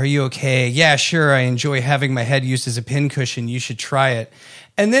are you okay? Yeah, sure. I enjoy having my head used as a pincushion. You should try it.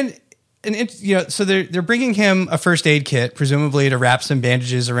 And then, so they're bringing him a first aid kit, presumably to wrap some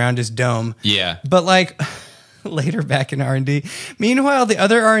bandages around his dome. Yeah. But like later back in R&D, meanwhile, the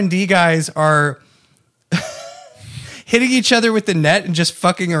other R&D guys are hitting each other with the net and just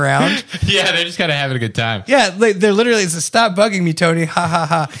fucking around. Yeah, they're just kind of having a good time. Yeah, they're literally, it's a stop bugging me, Tony. Ha ha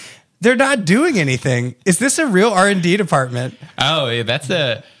ha. They're not doing anything. Is this a real R&D department? Oh,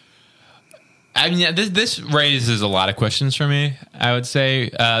 yeah, I mean, this raises a lot of questions for me, I would say.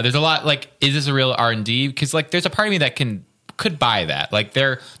 There's a lot, like, is this a real R&D? Because, like, there's a part of me that could buy that. Like,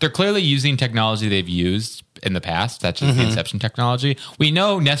 they're clearly using technology they've used in the past. That's just the Inception technology. We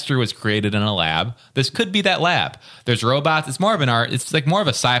know Nestor was created in a lab. This could be that lab. There's robots. It's more of it's like more of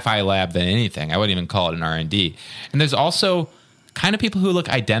a sci-fi lab than anything. I wouldn't even call it an R&D. And there's also kind of people who look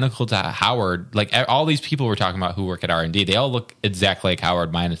identical to Howard. Like all these people we're talking about who work at R&D, they all look exactly like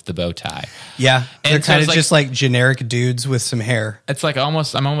Howard minus the bow tie. Yeah. And they're kind of just like generic dudes with some hair. It's like I'm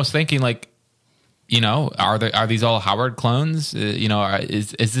almost thinking like, you know, are these all Howard clones? You know,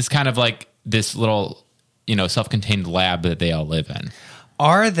 is this kind of like this little, you know, self-contained lab that they all live in?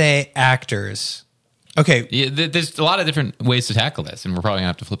 Are they actors? Okay. Yeah, there's a lot of different ways to tackle this, and we're probably going to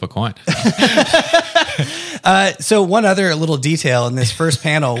have to flip a coin. So one other little detail in this first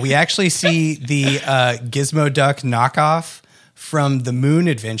panel, we actually see the Gizmo Duck knockoff from the Moon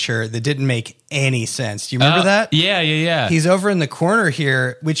Adventure that didn't make any sense. Do you remember that? Yeah. He's over in the corner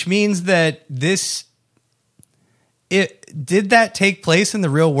here, which means that did that take place in the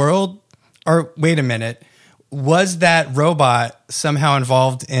real world? Or wait a minute. Was that robot somehow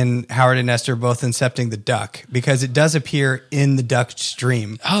involved in Howard and Nestor both incepting the duck? Because it does appear in the duck's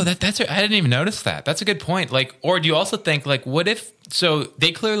dream. Oh, that's I didn't even notice that. That's a good point. Like, or do you also think like, what if? So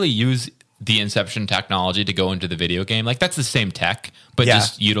they clearly use the Inception technology to go into the video game. Like that's the same tech, but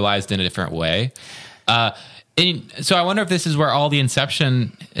just utilized in a different way. And so I wonder if this is where all the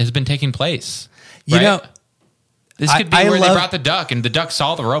Inception has been taking place. Right? You know. This could be where they brought the duck, and the duck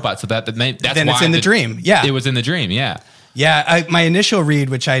saw the robot, so that's then why it's in the dream. Yeah, it was in the dream. Yeah, yeah. My initial read,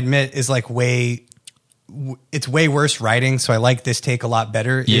 which I admit is like it's way worse writing, so I like this take a lot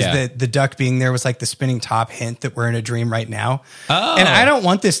better. Is that the duck being there was like the spinning top hint that we're in a dream right now. Oh, and I don't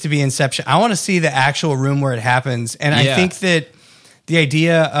want this to be Inception. I want to see the actual room where it happens, and I think that the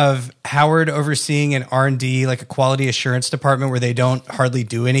idea of Howard overseeing an R&D, like a quality assurance department where they don't hardly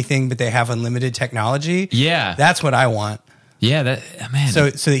do anything, but they have unlimited technology. Yeah. That's what I want. Yeah. Man. So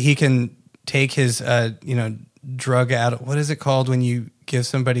that he can take his, drug out. What is it called when you give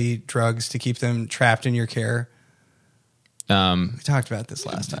somebody drugs to keep them trapped in your care? We talked about this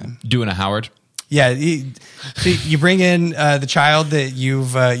last time. Doing a Howard. Yeah, you bring in the child that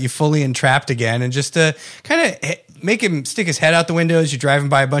you've fully entrapped again, and just to kind of make him stick his head out the window as you're driving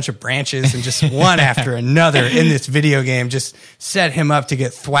by a bunch of branches, and just one after another in this video game, just set him up to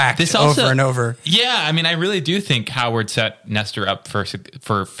get thwacked over and over. Yeah, I mean, I really do think Howard set Nestor up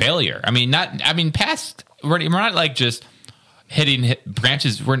for failure. I mean, we're not like just hitting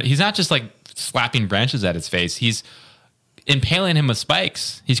branches. He's not just like slapping branches at his face. He's impaling him with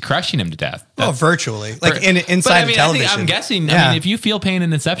spikes. He's crushing him to death. Well, virtually, like inside of television. I'm guessing. Yeah. I mean, if you feel pain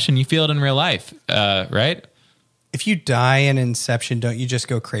in Inception, you feel it in real life, right? If you die in Inception, don't you just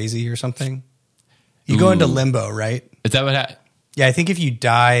go crazy or something? You go into limbo, right? Is that what happened? Yeah, I think if you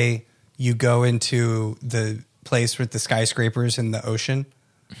die, you go into the place with the skyscrapers in the ocean.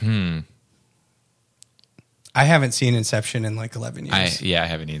 I haven't seen Inception in like 11 years. I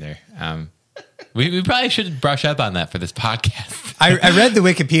haven't either. We probably should brush up on that for this podcast. I read the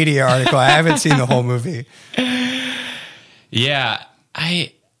Wikipedia article. I haven't seen the whole movie. Yeah,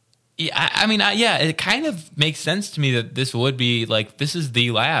 it kind of makes sense to me that this would be like, this is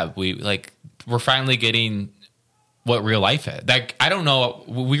the lab. We're finally getting what real life is. Like, I don't know.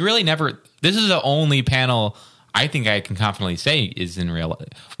 We really never, this is the only panel I think I can confidently say is in real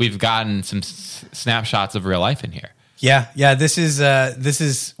life. We've gotten some snapshots of real life in here. Yeah. This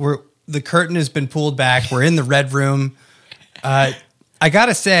is where the curtain has been pulled back. We're in the red room. I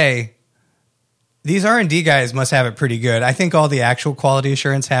gotta say, these R&D guys must have it pretty good. I think all the actual quality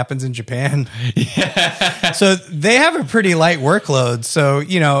assurance happens in Japan. Yeah. So they have a pretty light workload. So,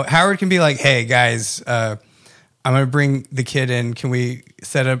 Howard can be like, hey guys, I'm going to bring the kid in. Can we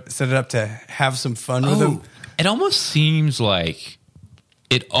set it up to have some fun with him? It almost seems like,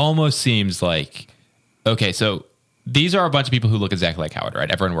 okay, so these are a bunch of people who look exactly like Howard, right?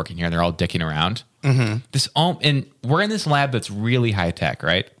 Everyone working here, and they're all dicking around. Mm-hmm. And we're in this lab that's really high tech,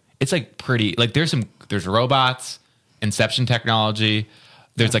 right? It's like pretty, like there's robots, Inception technology.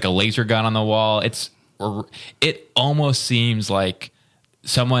 There's like a laser gun on the wall. It almost seems like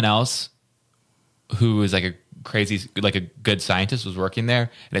someone else who is like a crazy, like a good scientist was working there.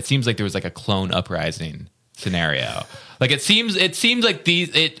 And it seems like there was like a clone uprising scenario. Like it seems like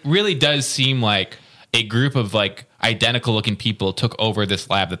it really does seem like a group of like identical looking people took over this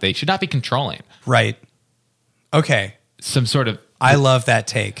lab that they should not be controlling. Right. Okay. Some sort of, I love that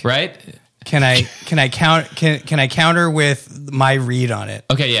take. Right? Can I counter with my read on it?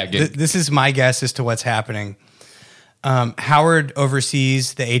 Okay, yeah, good. This is my guess as to what's happening. Howard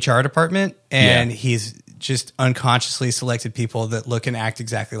oversees the HR department, and he's just unconsciously selected people that look and act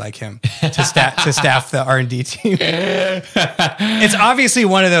exactly like him to staff the R&D team. It's obviously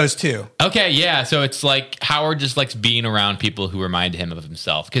one of those two. Okay, yeah. So it's like Howard just likes being around people who remind him of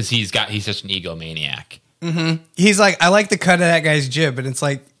himself because he's such an egomaniac. Mm-hmm. He's like, I like the cut of that guy's jib, but it's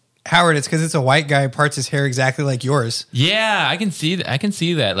like, Howard, it's because it's a white guy parts his hair exactly like yours. Yeah, I can see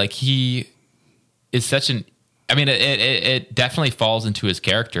that. Like he is such an. I mean, it definitely falls into his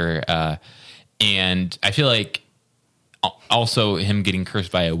character, and I feel like also him getting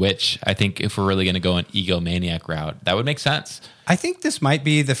cursed by a witch. I think if we're really going to go an egomaniac route, that would make sense. I think this might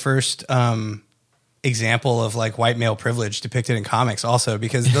be the first example of like white male privilege depicted in comics, also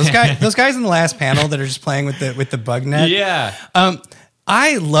because those guys in the last panel that are just playing with the bug net. Yeah.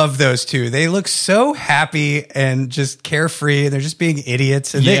 I love those two. They look so happy and just carefree. They're just being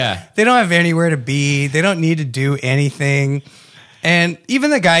idiots. And they don't have anywhere to be. They don't need to do anything. And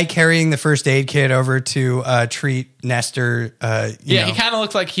even the guy carrying the first aid kit over to treat Nestor. He kind of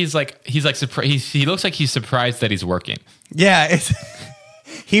looks like he's surprised. He looks like he's surprised that he's working. Yeah,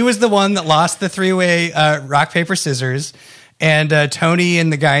 he was the one that lost the 3-way rock paper scissors. And Tony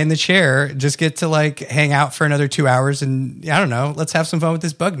and the guy in the chair just get to like hang out for another 2 hours, and I don't know, let's have some fun with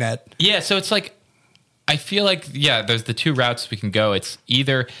this bug net. Yeah, so it's like, I feel like, there's the two routes we can go. It's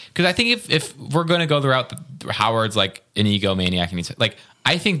either, because I think if we're going to go the route that Howard's like an egomaniac, and he's like,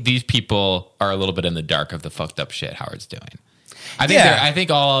 I think these people are a little bit in the dark of the fucked up shit Howard's doing. I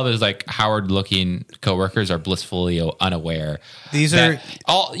think all of his like Howard looking coworkers are blissfully unaware. These are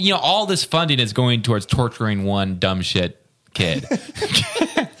all this funding is going towards torturing one dumb shit kid.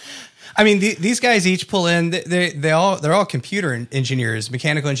 I mean, these guys each pull in. They're all computer engineers,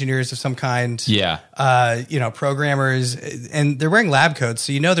 mechanical engineers of some kind. Yeah. Programmers, and they're wearing lab coats,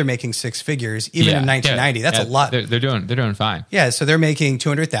 so they're making six figures even in 1990. That's a lot. They're doing fine. Yeah, so they're making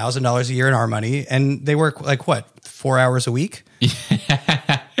 $200,000 a year in our money, and they work like 4 hours a week.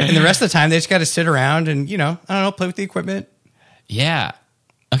 And the rest of the time they just got to sit around and play with the equipment. Yeah.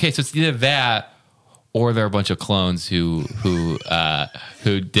 Okay, so it's either that, or there are a bunch of clones who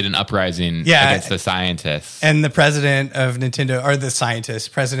did an uprising against the scientists. And the president of Nintendo, or the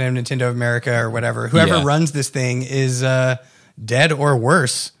scientist, president of Nintendo of America or whatever, whoever runs this thing is dead or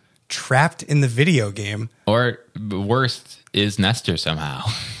worse, trapped in the video game. Or worst is Nestor somehow.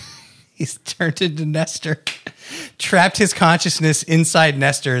 He's turned into Nestor. Trapped his consciousness inside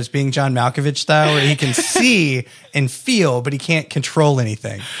Nestor as being John Malkovich style, where he can see and feel, but he can't control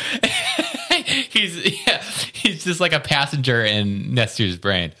anything. He's just like a passenger in Nestor's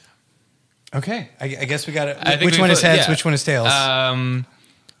brain. Okay, I guess we got it. Which one is heads? Which one is tails?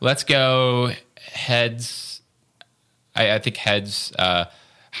 Let's go heads. I think heads.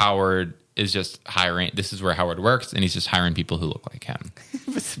 Howard is just hiring. This is where Howard works, and he's just hiring people who look like him.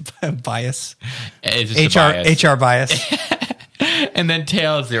 Bias. It's just HR bias. And then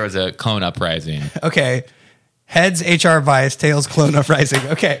tails, there was a clone uprising. Okay. Heads, HR bias, tails, clone uprising.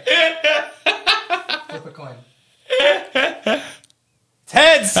 Okay. Flip a coin. It's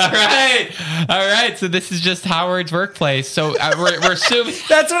heads. All right. So this is just Howard's workplace. So we're assuming.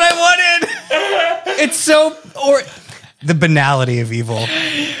 That's what I wanted. It's so... the banality of evil.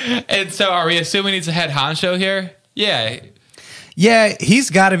 And so are we assuming he's a head honcho here? Yeah. Yeah, he's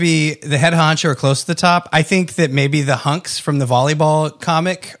got to be the head honcho or close to the top. I think that maybe the hunks from the volleyball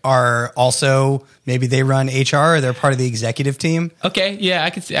comic are also, maybe they run HR or they're part of the executive team. Okay, yeah, I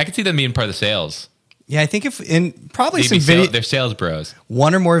could see them being part of the sales. Yeah, I think probably maybe some they're sales bros.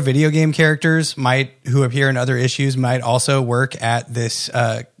 One or more video game characters who appear in other issues might also work at this,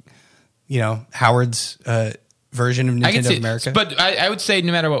 Howard's version of Nintendo of America. But I would say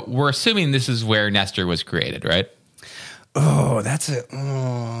no matter what, we're assuming this is where Nestor was created, right? Oh,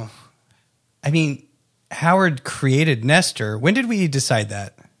 I mean, Howard created Nestor. When did we decide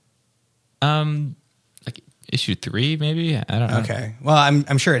that? Like issue 3, maybe? I don't know. Okay. Well,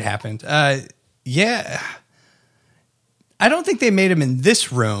 I'm sure it happened. Yeah. I don't think they made him in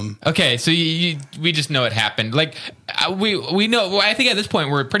this room. Okay, so we just know it happened. Like we know. Well, I think at this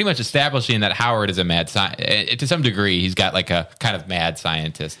point we're pretty much establishing that Howard is a mad scientist. To some degree, he's got like a kind of mad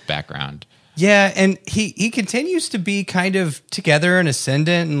scientist background. Yeah, and he continues to be kind of together and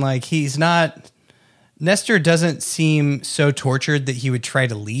ascendant, and like he's not. Nestor doesn't seem so tortured that he would try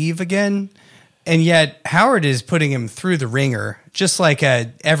to leave again, and yet Howard is putting him through the ringer, just like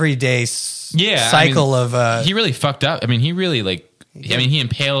a everyday cycle of. He really fucked up. I mean, he really he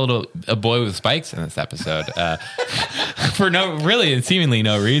impaled a boy with spikes in this episode for seemingly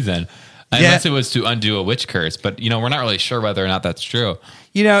no reason. Unless it was to undo a witch curse, but we're not really sure whether or not that's true.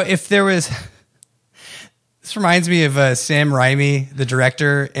 If there was, this reminds me of Sam Raimi, the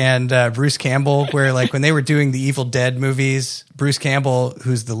director, and Bruce Campbell, where like when they were doing the Evil Dead movies, Bruce Campbell,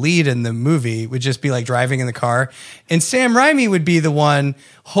 who's the lead in the movie, would just be like driving in the car, and Sam Raimi would be the one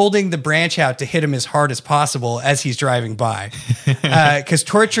holding the branch out to hit him as hard as possible as he's driving by, because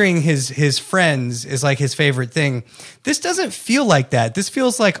torturing his friends is like his favorite thing. This doesn't feel like that. This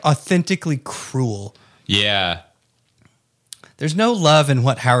feels like authentically cruel. Yeah. There's no love in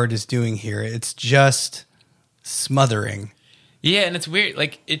what Howard is doing here. It's just smothering. Yeah, and it's weird.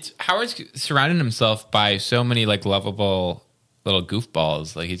 Like Howard's surrounding himself by so many like lovable little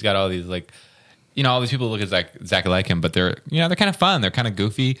goofballs. Like he's got all these like, all these people who look exactly like him, but they're they're kind of fun. They're kind of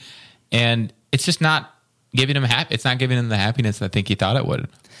goofy, and it's just not giving him It's not giving him the happiness I think he thought it would.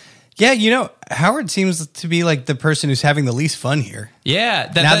 Yeah, Howard seems to be like the person who's having the least fun here.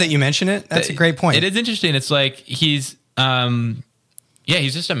 Yeah. Now that you mention it, that's a great point. It is interesting. It's like he's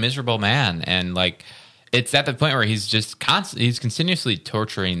just a miserable man, and like it's at the point where he's just he's continuously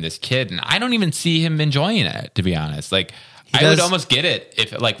torturing this kid, and I don't even see him enjoying it, to be honest. Like I would almost get it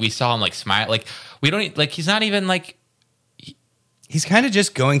if like we saw him like smile. Like we don't like he's not even like he's kind of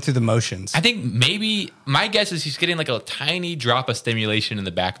just going through the motions. I think maybe my guess is he's getting like a tiny drop of stimulation in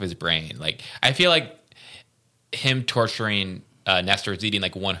the back of his brain. Like I feel like him torturing Nestor is eating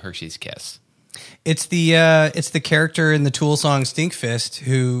like one Hershey's Kiss. It's the character in the Tool song Stinkfist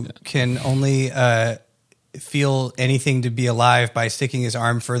who can only feel anything to be alive by sticking his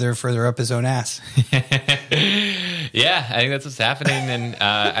arm further and further up his own ass. Yeah, I think that's what's happening, and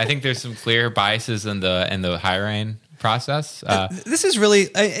I think there's some clear biases in the hiring process. This is really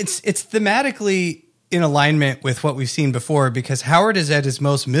it's thematically in alignment with what we've seen before, because Howard is at his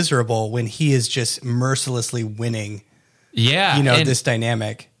most miserable when he is just mercilessly winning. Yeah, this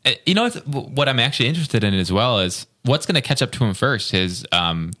dynamic. What I'm actually interested in as well is what's going to catch up to him first. His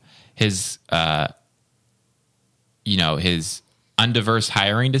undiverse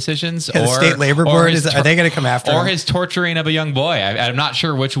hiring decisions, or the state labor board. Are they going to come after him? Or his torturing of a young boy? I'm not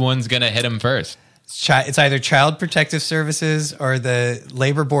sure which one's going to hit him first. It's either Child Protective Services or the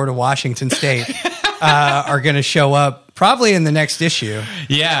Labor Board of Washington State are going to show up probably in the next issue.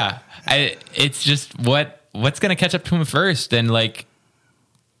 Yeah, it's just what's going to catch up to him first, and like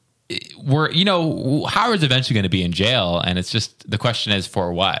Howard's eventually going to be in jail, and it's just the question is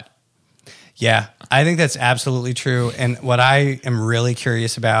for what. Yeah, I think that's absolutely true. And what I am really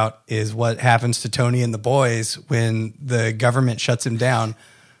curious about is what happens to Tony and the boys when the government shuts him down.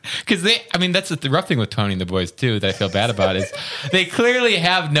 Because that's the rough thing with Tony and the boys too that I feel bad about is they clearly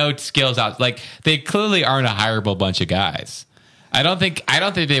have no skills out. Like they clearly aren't a hireable bunch of guys. I don't think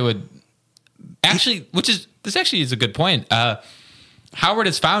they would. Actually, this actually is a good point. Howard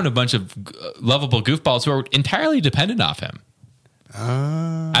has found a bunch of lovable goofballs who are entirely dependent off him.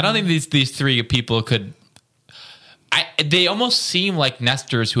 I don't think these three people could. They almost seem like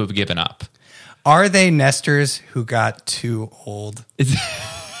nesters who have given up. Are they nesters who got too old?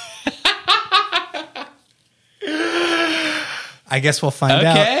 I guess we'll find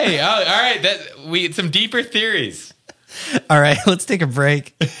out. Okay. All right. Some deeper theories. All right. Let's take a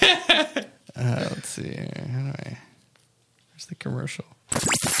break. Let's see. Where's the commercial?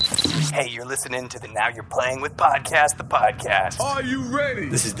 Hey, you're listening to the Now You're Playing with Podcast, the podcast. Are you ready?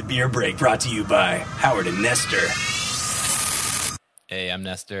 This is the beer break brought to you by Howard and Nestor. Hey, I'm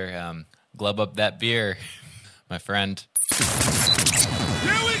Nestor. Glub up that beer, my friend.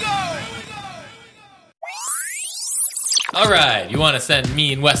 Here we go! All right, you want to send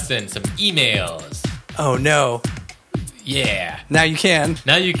me and Weston some emails? Oh, no. Yeah. Now you can.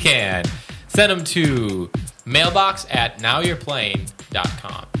 Now you can. Send them to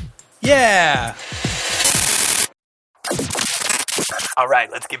mailbox@nowyourplaying.com. Yeah. All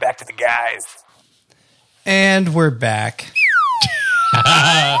right, let's get back to the guys. And we're back.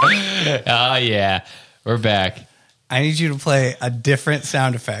 Oh, yeah. We're back. I need you to play a different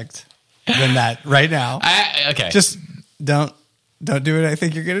sound effect than that right now. Okay. Just don't do what I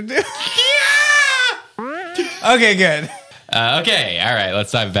think you're going to do. Okay, good. Okay. All right.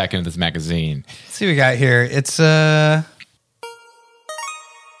 Let's dive back into this magazine. Let's see what we got here. It's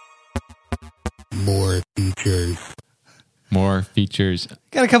More features. More features.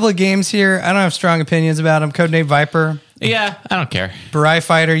 got a couple of games here. I don't have strong opinions about them. Codename Viper. Yeah, I don't care. Barai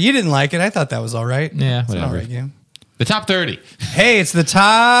Fighter. You didn't like it. I thought that was all right. Yeah, It's an whatever. all right game. The top 30. Hey, it's the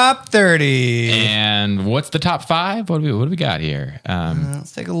top 30. And what's the top 5? What do we got here?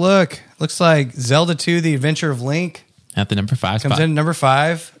 Let's take a look. Looks like Zelda 2, The Adventure of Link At the number 5 comes spot. in at number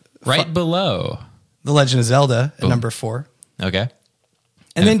 5. Right below. The Legend of Zelda at Boom. number 4. Okay.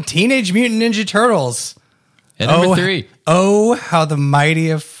 And then Teenage Mutant Ninja Turtles. At number 3. Oh, how the mighty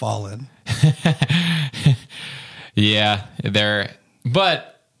have fallen. Yeah,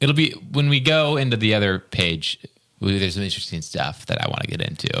 but it'll be when we go into the other page. There's some interesting stuff that I want to get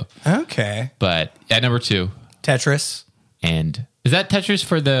into. Okay. But at number 2, Tetris. and is that Tetris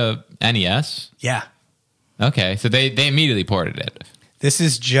for the NES? Yeah. Okay, so they immediately ported it. This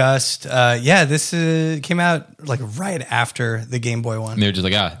is just, this came out like right after the Game Boy one. And they're just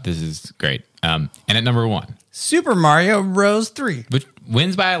like, this is great. And at number 1, Super Mario Bros. 3. which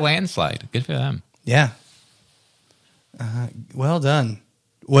wins by a landslide. Good for them. Yeah. Well done.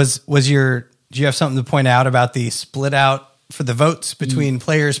 Do you have something to point out about the split out for the votes between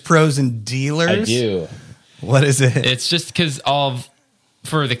players, pros, and dealers? I do. What is it? It's just because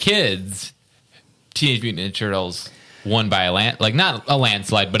for the kids, Teenage Mutant Ninja Turtles won by not a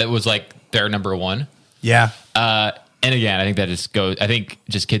landslide, but it was like their number 1. Yeah. And again, I think that I think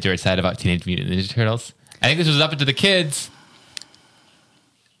just kids are excited about Teenage Mutant Ninja Turtles. I think this was up to the kids.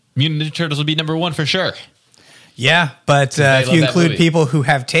 Mutant Ninja Turtles would be number 1 for sure. Yeah, but if love you that include movie. people who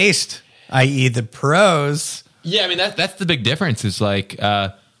have taste, i.e. the pros. Yeah, I mean, that's the big difference is like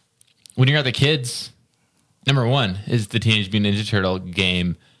when you're at the kids, number 1 is the Teenage Mutant Ninja Turtle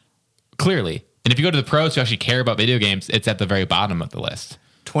game, clearly. And if you go to the pros who actually care about video games, it's at the very bottom of the list.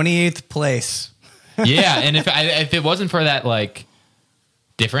 28th place. Yeah, and if it wasn't for that like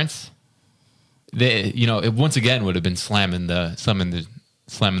difference, it once again would have been slamming the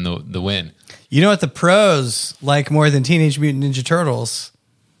win. You know what the pros like more than Teenage Mutant Ninja Turtles?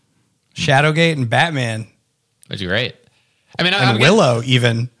 Shadowgate and Batman. Which is great. I mean, And Willow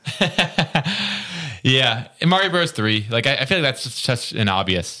even. Yeah, and Mario Bros. 3. Like, I feel like that's just such an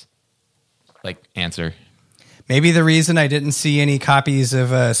obvious answer. Maybe the reason I didn't see any copies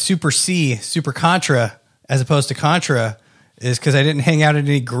of Super Contra, as opposed to Contra, is because I didn't hang out at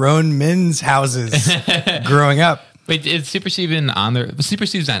any grown men's houses growing up. Wait, is Super C even on there? Super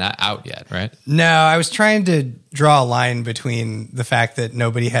C's not out yet, right? No, I was trying to draw a line between the fact that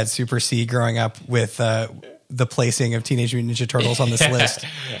nobody had Super C growing up with the placing of Teenage Mutant Ninja Turtles on this list.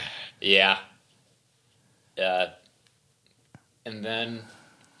 Yeah. And then,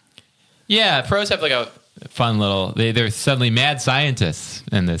 pros have like a fun little. They're suddenly mad scientists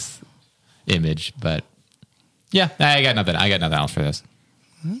in this image, but yeah, I got nothing. I got nothing else for this.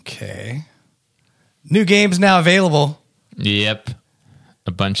 Okay. New games now available. Yep,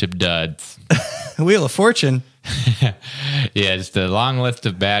 a bunch of duds. Wheel of Fortune. Yeah, just a long list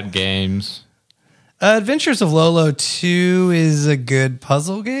of bad games. Adventures of Lolo 2 is a good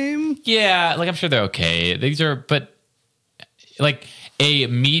puzzle game. Yeah, I'm sure they're okay. These are, but like a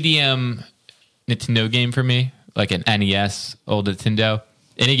medium Nintendo game for me, like an NES, old Nintendo.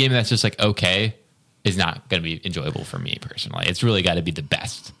 any game that's just like okay is not going to be enjoyable for me personally. It's really got to be the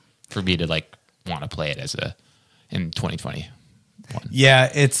best for me to like want to play it in 2020.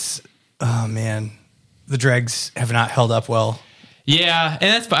 Yeah, oh man, the dregs have not held up well. Yeah,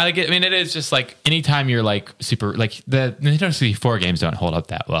 and that's fine. I mean, it is just like anytime you're like super like the Nintendo 64 games don't hold up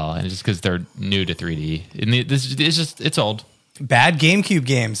that well, and it's just because they're new to 3D. And it's old. Bad GameCube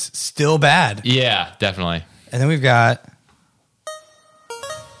games, still bad. Yeah, definitely. And then we've got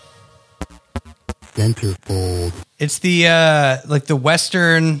Centerfold. It's the like the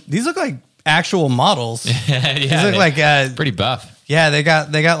Western. These look like actual models. Yeah, these look like pretty buff. Yeah, they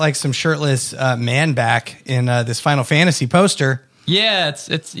got like some shirtless man back in this Final Fantasy poster. Yeah, it's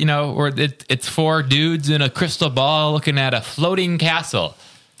it's 4 dudes in a crystal ball looking at a floating castle.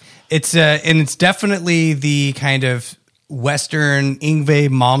 It's and it's definitely the kind of Western Yngwie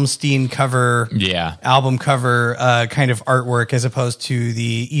Malmsteen cover, album cover kind of artwork, as opposed to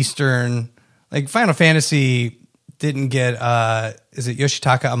the Eastern. Like Final Fantasy didn't get is it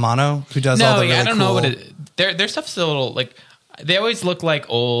Yoshitaka Amano who does all the really I don't know cool... what their stuff's a little like they always look like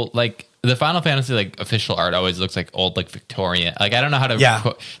old like the Final Fantasy like official art always looks like old like Victorian. Like I don't know how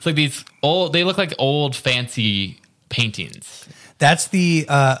to it's like these old they look like old fancy paintings. That's the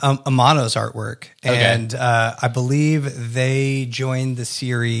Amano's artwork. And I believe they joined the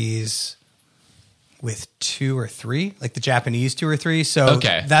series with 2 or 3, like the Japanese 2 or 3. So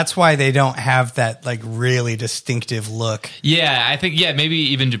that's why they don't have that like really distinctive look. Yeah, I think maybe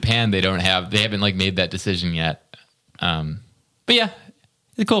even Japan they haven't like made that decision yet. But yeah,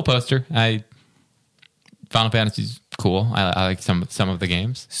 it's a cool poster. Final Fantasy's cool. I like some of the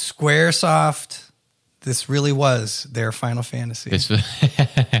games. Squaresoft, this really was their Final Fantasy.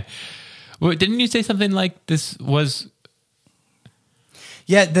 Well, didn't you say something like this was?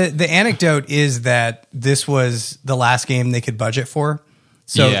 Yeah, the anecdote is that this was the last game they could budget for.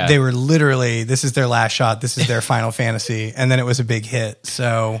 So they were literally, this is their last shot. This is their Final Fantasy. And then it was a big hit.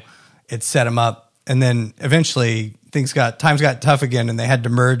 So it set them up. And then eventually times got tough again and they had to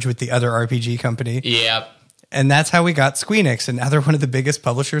merge with the other RPG company. Yeah. And that's how we got Squeenix. And now they're one of the biggest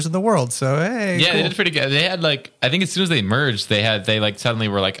publishers in the world. So, hey. Yeah, cool. They did pretty good. They had like, I think as soon as they merged, they like suddenly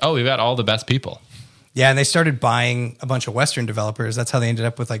were like, oh, we've got all the best people. Yeah, and they started buying a bunch of Western developers. That's how they ended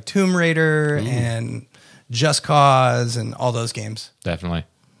up with like Tomb Raider and Just Cause and all those games. Definitely.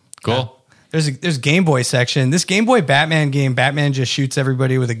 Cool. There's Game Boy section. This Game Boy Batman game, Batman just shoots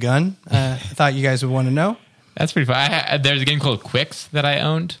everybody with a gun. I thought you guys would want to know. That's pretty fun. There's a game called Quicks that I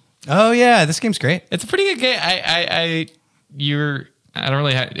owned. Oh yeah, this game's great. It's a pretty good game. I don't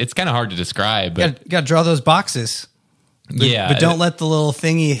really it's kind of hard to describe. But you got to draw those boxes. But don't let the little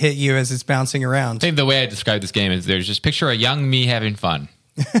thingy hit you as it's bouncing around. I think the way I describe this game is there's just picture a young me having fun.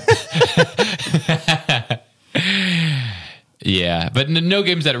 Yeah, but no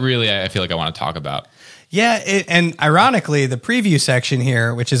games that really I feel like I want to talk about. Yeah, and ironically, the preview section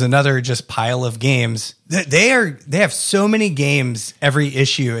here, which is another just pile of games, they have so many games every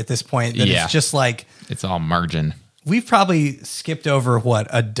issue at this point that it's just like it's all margin. We've probably skipped over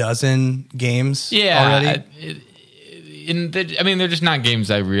a dozen games already. They're just not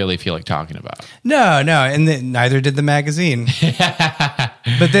games I really feel like talking about. No, and neither did the magazine.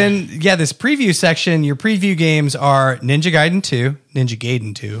 But then, this preview section, your preview games are Ninja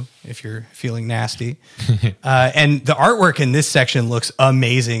Gaiden 2, if you're feeling nasty. And the artwork in this section looks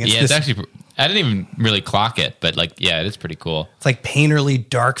amazing. It's actually, I didn't even really clock it, but it is pretty cool. It's like painterly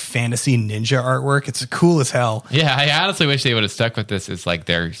dark fantasy ninja artwork. It's cool as hell. Yeah, I honestly wish they would have stuck with this as like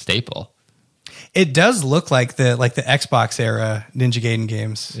their staple. It does look like the Xbox era Ninja Gaiden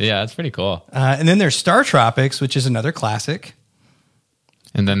games. Yeah, that's pretty cool. And then there's Star Tropics, which is another classic.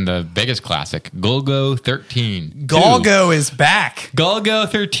 And then the biggest classic, Golgo 13. Golgo is back. Golgo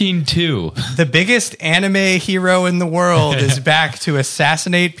 13-2. The biggest anime hero in the world is back to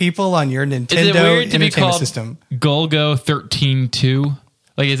assassinate people on your Nintendo Entertainment System. Golgo 13-2?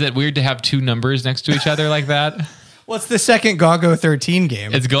 Like, is it weird to have 2 numbers next to each other like that? What's the second Golgo 13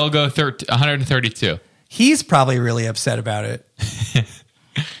 game? It's Golgo 132. He's probably really upset about it.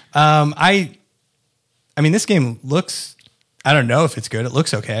 I mean, this game looks... I don't know if it's good. It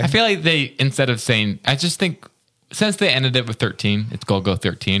looks okay. I feel like instead of saying... I just think, since they ended it with 13, it's Golgo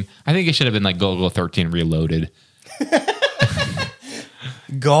 13. I think it should have been like Golgo 13 Reloaded.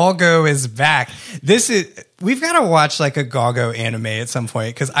 Golgo is back. We've got to watch like a Golgo anime at some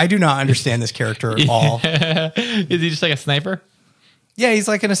point because I do not understand this character at all. Is he just like a sniper? Yeah, he's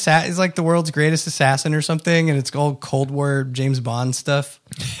like an assassin. He's like the world's greatest assassin or something, and it's all Cold War James Bond stuff.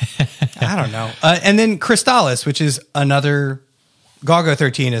 I don't know. And then Crystalis, which is another Golgo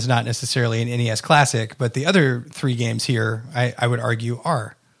 13 is not necessarily an NES classic, but the other 3 games here, I would argue,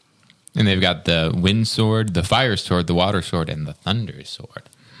 are. And they've got the Wind Sword, the Fire Sword, the Water Sword, and the Thunder Sword.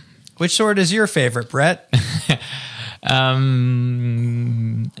 Which sword is your favorite, Brett?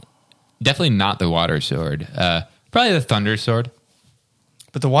 Definitely not the Water Sword. Probably the Thunder Sword.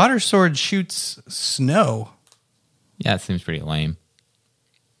 But the Water Sword shoots snow. Yeah, it seems pretty lame.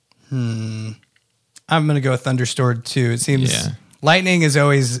 I'm going to go with Thunder Sword too. It seems lightning is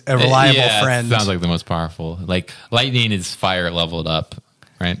always a reliable friend. Sounds like the most powerful. Like lightning is fire leveled up,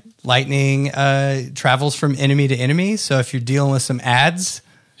 right? Lightning travels from enemy to enemy. So if you're dealing with some ads,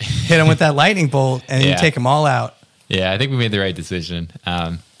 hit them with that lightning bolt and you take them all out. Yeah, I think we made the right decision.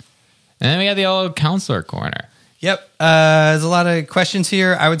 And then we got the old counselor corner. Yep. There's a lot of questions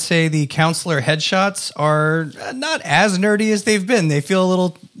here. I would say the counselor headshots are not as nerdy as they've been. They feel a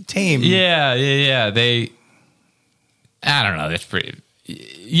little tame. Yeah. I don't know. That's pretty.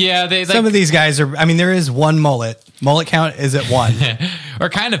 Yeah, some of these guys are. I mean, there is one mullet. Mullet count is at 1, or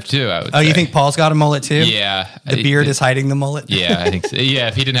kind of 2. I would. say. You think Paul's got a mullet too? Yeah, the beard is hiding the mullet. Yeah, I think so. Yeah,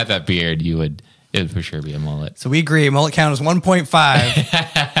 if he didn't have that beard, it would for sure be a mullet. So we agree. Mullet count is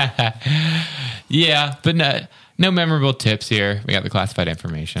 1.5. Yeah, but no memorable tips here. We got the classified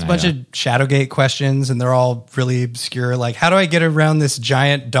information. It's a bunch of Shadowgate questions, and they're all really obscure. Like, how do I get around this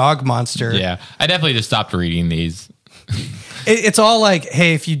giant dog monster? Yeah, I definitely just stopped reading these. It's all like,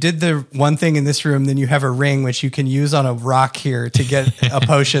 hey, if you did the one thing in this room, then you have a ring which you can use on a rock here to get a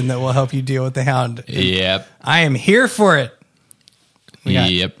potion that will help you deal with the hound. Yep. I am here for it. We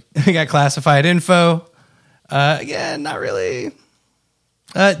got classified info. Again, not really.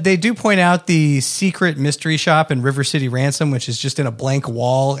 They do point out the secret mystery shop in River City Ransom, which is just in a blank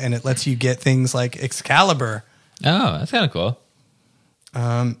wall, and it lets you get things like Excalibur. Oh, that's kind of cool.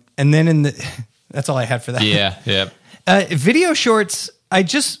 And then that's all I had for that. Yeah, yep. Video shorts,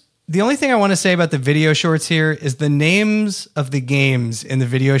 the only thing I want to say about the video shorts here is the names of the games in the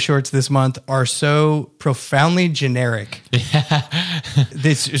video shorts this month are so profoundly generic.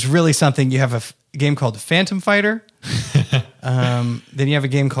 This is really something. You have a game called Phantom Fighter. Then you have a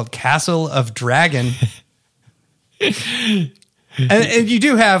game called Castle of Dragon. and you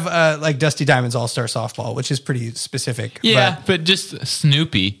do have like Dusty Diamond's All-Star Softball, which is pretty specific. Yeah, but just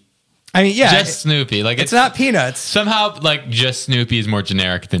Snoopy. I mean, yeah. Just Snoopy. Like it's not Peanuts. Somehow, like, just Snoopy is more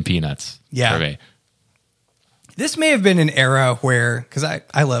generic than Peanuts. Yeah. For me. This may have been an era where, because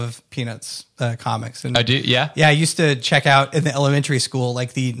I love Peanuts comics. And I do? Yeah? Yeah, I used to check out in the elementary school,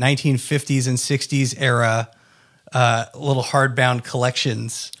 like the 1950s and 60s era little hardbound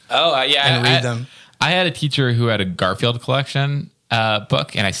collections. Oh, yeah. And read them. I had a teacher who had a Garfield collection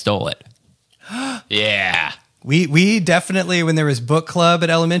book, and I stole it. Yeah. We definitely, when there was book club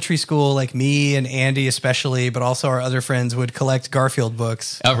at elementary school, like me and Andy especially, but also our other friends would collect Garfield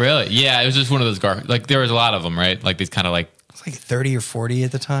books. Oh, really? Yeah, it was just one of those like there was a lot of them, right? Like these kind of like it's like 30 or 40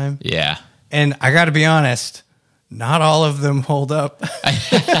 at the time. Yeah. And I got to be honest, not all of them hold up.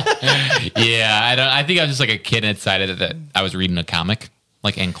 Yeah, I think I was just like a kid and decided that I was reading a comic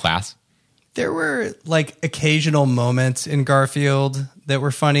like in class. There were like occasional moments in Garfield that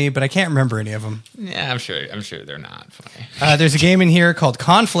were funny, but I can't remember any of them. Yeah, I'm sure they're not funny. There's a game in here called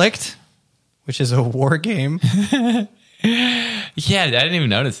Conflict, which is a war game. Yeah, I didn't even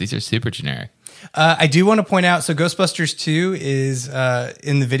notice. These are super generic. I do want to point out, so Ghostbusters 2 is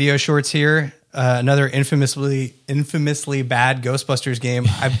in the video shorts here. Another infamously bad Ghostbusters game.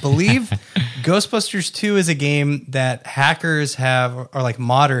 I believe Ghostbusters 2 is a game that hackers or like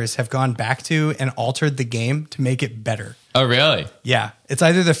modders have gone back to and altered the game to make it better. Oh, really? Yeah. It's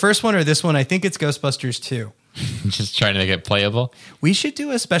either the first one or this one. I think it's Ghostbusters 2. Just trying to make it playable? We should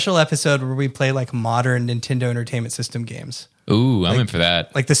do a special episode where we play like modern Nintendo Entertainment System games. Ooh, I'm in for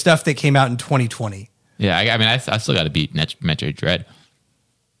that. Like the stuff that came out in 2020. Yeah, I mean, I still got to beat Metroid Dread.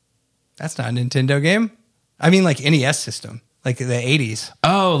 That's not a Nintendo game. I mean, like NES system, like the 80s.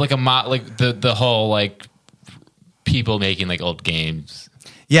 Oh, like like the whole like people making like old games.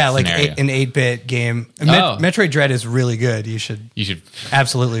 Yeah, like an 8-bit game. Metroid Dread is really good. You should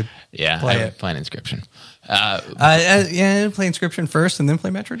absolutely play it. Play Inscription. Play Inscription first and then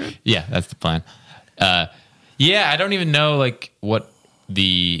play Metroid Dread. Yeah, that's the plan. Yeah, I don't even know like what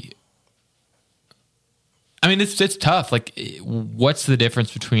the. I mean, it's tough. Like, what's the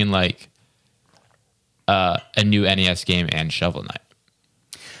difference between like a new NES game and Shovel Knight?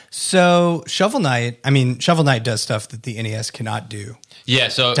 So Shovel Knight does stuff that the NES cannot do. Yeah,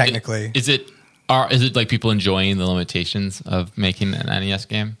 so technically, is it like people enjoying the limitations of making an NES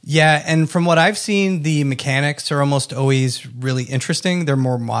game? Yeah, and from what I've seen, the mechanics are almost always really interesting. They're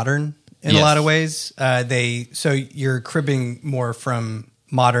more modern in a lot of ways. So you're cribbing more from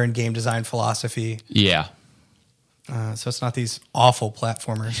modern game design philosophy. Yeah. So it's not these awful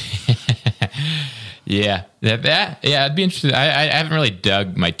platformers. Yeah. I'd be interested. I haven't really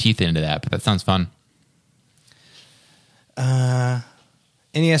dug my teeth into that, but that sounds fun.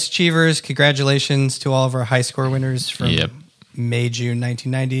 NES Achievers, congratulations to all of our high score winners from May, June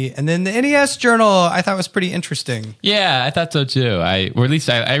 1990. And then the NES Journal I thought was pretty interesting. Yeah, I thought so too. I really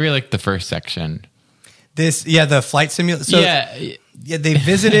liked the first section. The flight simulator. So, they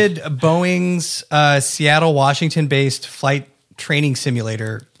visited Boeing's Seattle, Washington-based flight training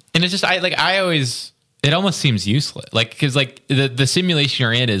simulator. And it's just, it almost seems useless. Like, because like the simulation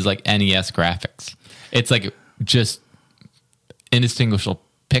you're in is like NES graphics. It's like just indistinguishable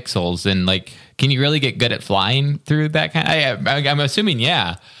pixels, and like, can you really get good at flying through that kind? I'm assuming,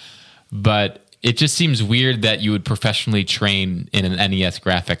 yeah, but it just seems weird that you would professionally train in an NES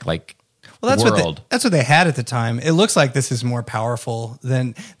graphic like. Well, that's what they had at the time. It looks like this is more powerful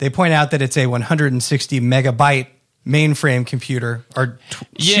than they point out that it's a 160 megabyte mainframe computer. And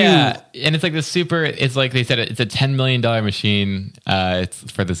it's like it's like they said it's a $10 million machine. It's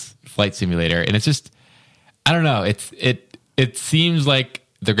for this flight simulator, and it's just, I don't know. It seems like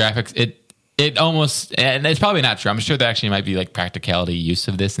the graphics, it almost, and it's probably not true. I'm sure there actually might be like practicality use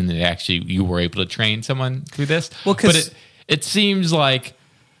of this, and that you were able to train someone through this. Well, but it seems like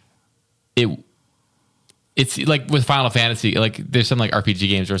it's like with Final Fantasy, like there's some like RPG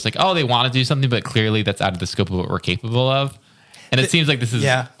games where it's like, oh, they want to do something, but clearly that's out of the scope of what we're capable of. And it seems like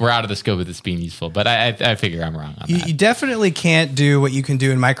we're out of the scope of this being useful, but I figure I'm wrong on that. You definitely can't do what you can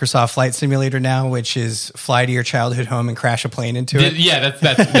do in Microsoft Flight Simulator now, which is fly to your childhood home and crash a plane into it. Yeah,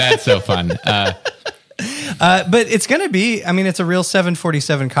 that's so fun. But it's going to be, it's a real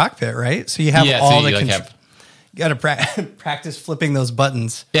 747 cockpit, right? So you have you got to practice flipping those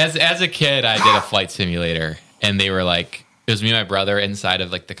buttons. As a kid, I did a flight simulator, and they were like, it was me and my brother inside of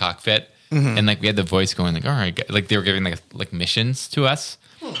like the cockpit. Mm-hmm. And like we had the voice going like, all right, like they were giving like missions to us,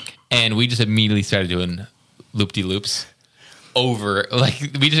 and we just immediately started doing loop-de-loops over, like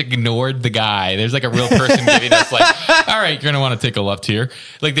we just ignored the guy. There's like a real person giving us like, all right, you're gonna want to take a left here.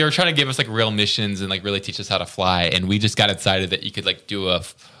 Like they were trying to give us like real missions and like really teach us how to fly, and we just got excited that you could like do a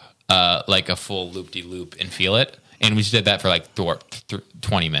full loop-de-loop and feel it, and we just did that for like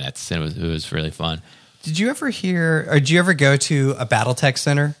 20 minutes, and it was really fun. Did you ever go to a BattleTech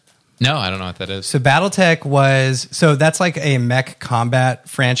center? No, I don't know what that is. So BattleTech that's like a mech combat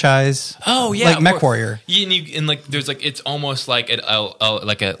franchise. Oh yeah, like MechWarrior. And like there's like, it's almost like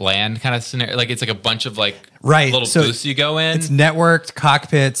a land kind of scenario. Like it's like a bunch of like little booths you go in. It's networked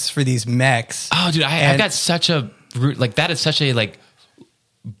cockpits for these mechs. Oh, dude, I've got such a like that is such a like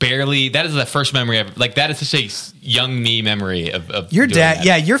barely. That is the first memory of like that is such a young me memory of your dad. That.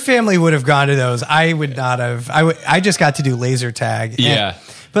 Yeah, your family would have gone to those. I would not have. I just got to do laser tag. Yeah.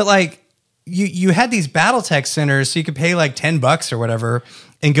 But like you had these BattleTech centers, so you could pay like $10 or whatever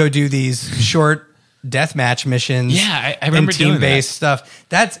and go do these short deathmatch missions. Yeah, I remember doing team-based stuff.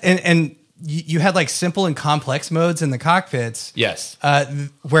 That's and you had like simple and complex modes in the cockpits. Yes,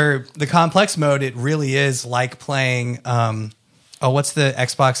 where the complex mode, it really is like playing. What's the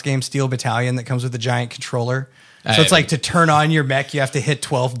Xbox game Steel Battalion that comes with a giant controller? So it's like to turn on your mech, you have to hit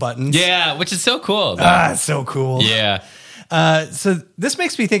 12 buttons. Yeah, which is so cool. It's so cool. Yeah. So this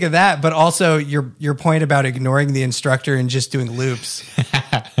makes me think of that, but also your point about ignoring the instructor and just doing loops.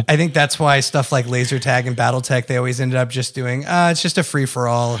 I think that's why stuff like laser tag and BattleTech, they always ended up just doing, it's just a free for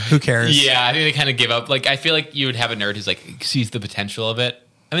all. Who cares? Yeah, I think they kind of give up. Like, I feel like you would have a nerd who's like sees the potential of it.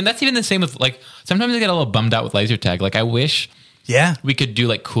 I mean, that's even the same with like, sometimes I get a little bummed out with laser tag. Like, I wish we could do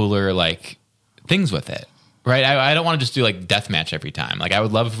like cooler like things with it, right? I don't want to just do like deathmatch every time. Like, I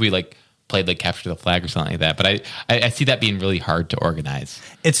would love if we like played like Capture the Flag or something like that, but I see that being really hard to organize.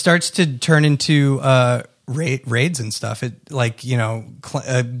 It starts to turn into raids and stuff. It like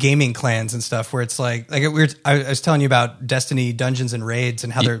gaming clans and stuff where it's like I was telling you about Destiny dungeons and raids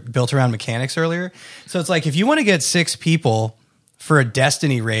and how they're built around mechanics earlier. So it's like if you want to get 6 people for a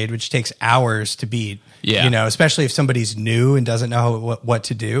Destiny raid, which takes hours to beat, especially if somebody's new and doesn't know what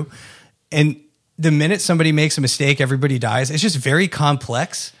to do, and the minute somebody makes a mistake, everybody dies. It's just very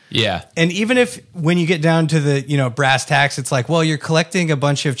complex. Yeah. And even if when you get down to the, brass tacks, it's like, well, you're collecting a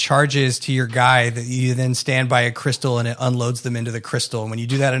bunch of charges to your guy that you then stand by a crystal and it unloads them into the crystal. And when you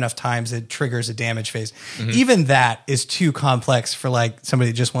do that enough times, it triggers a damage phase. Mm-hmm. Even that is too complex for like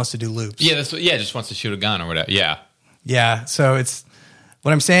somebody that just wants to do loops. Yeah. Just wants to shoot a gun or whatever. Yeah. Yeah. So it's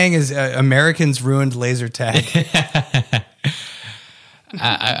what I'm saying is Americans ruined laser tag.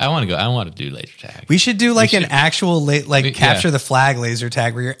 I want to go. I want to do laser tag. We should do like an actual capture the flag laser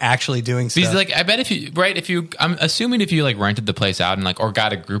tag where you're actually doing stuff. Because like I bet I'm assuming if you like rented the place out and like or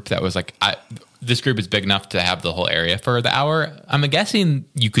got a group that was like this group is big enough to have the whole area for the hour, I'm guessing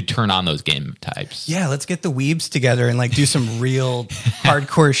you could turn on those game types. Yeah, let's get the weebs together and like do some real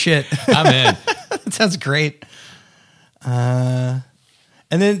hardcore shit. I'm in. That sounds great. And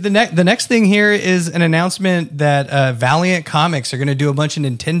then the next thing here is an announcement that Valiant Comics are going to do a bunch of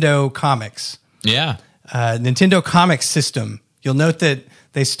Nintendo comics. Yeah. Nintendo Comics System. You'll note that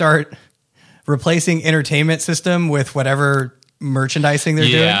they start replacing Entertainment System with whatever merchandising they're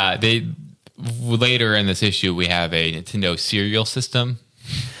doing. Yeah, later in this issue, we have a Nintendo Serial System.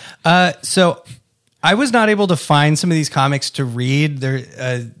 So I was not able to find some of these comics to read.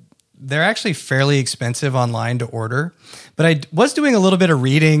 They're actually fairly expensive online to order, but I was doing a little bit of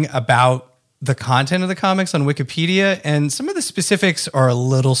reading about the content of the comics on Wikipedia, and some of the specifics are a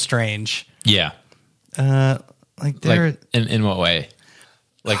little strange. Yeah. Like in what way?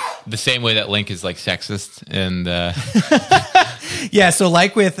 Like the same way that Link is like sexist and yeah, so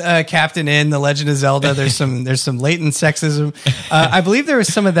like with Captain N, The Legend of Zelda, there's some latent sexism. I believe there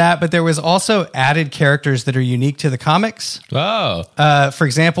was some of that, but there was also added characters that are unique to the comics. Oh. For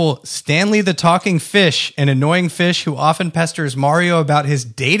example, Stanley the Talking Fish, an annoying fish who often pesters Mario about his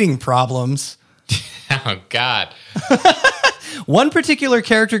dating problems. Oh God. One particular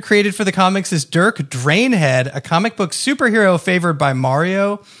character created for the comics is Dirk Drainhead, a comic book superhero favored by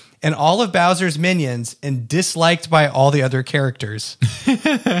Mario and all of Bowser's minions and disliked by all the other characters.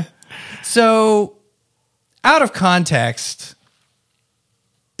 So, out of context,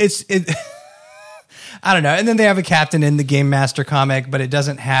 I don't know. And then they have a Captain in the Game Master comic, but it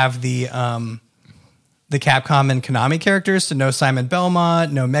doesn't have the Capcom and Konami characters. So no Simon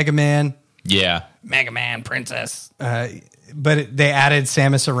Belmont, no Mega Man. Yeah. Mega Man Princess. But they added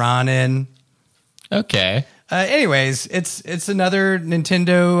Samus Aran in. Okay. Anyways, it's another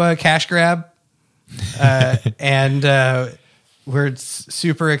Nintendo cash grab, and we're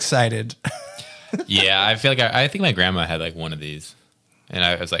super excited. Yeah, I feel like I think my grandma had like one of these, and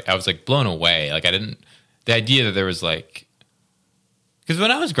I was like blown away. Like the idea that there was like, because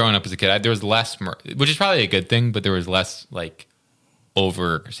when I was growing up as a kid, there was less, which is probably a good thing, but there was less like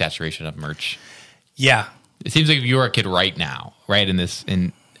oversaturation of merch. Yeah. It seems like if you were a kid right now, right in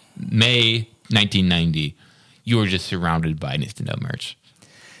May 1990, you were just surrounded by Nintendo merch.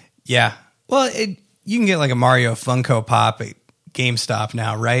 Yeah. Well, you can get like a Mario Funko Pop at GameStop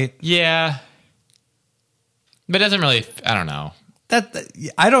now, right? Yeah. But it doesn't really, I don't know.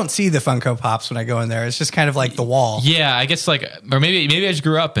 I don't see the Funko Pops when I go in there. It's just kind of like the wall. Yeah, I guess like, or maybe I just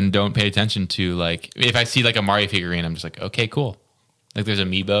grew up and don't pay attention to like, if I see like a Mario figurine, I'm just like, okay, cool. Like there's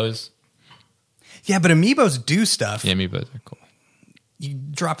Amiibos. Yeah, but Amiibos do stuff. Yeah, Amiibos are cool. You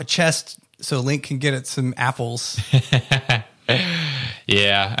drop a chest so Link can get at some apples.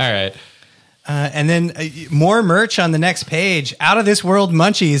 Yeah, all right. And then more merch on the next page. Out of This World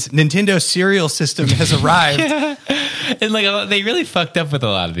Munchies, Nintendo Cereal System has arrived. Yeah. And like they really fucked up with a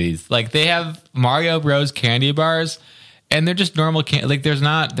lot of these. Like they have Mario Bros. Candy bars, and they're just normal candy. Like they're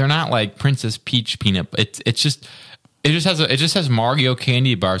not like Princess Peach peanut. It just has Mario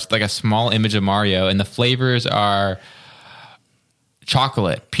candy bars with like a small image of Mario, and the flavors are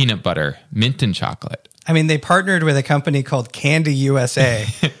chocolate, peanut butter, mint and chocolate. I mean, they partnered with a company called Candy USA,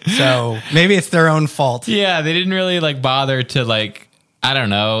 so maybe it's their own fault. Yeah, they didn't really like bother to like, I don't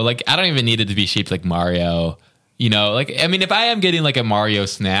know, like I don't even need it to be shaped like Mario. You know, like I mean, if I am getting like a Mario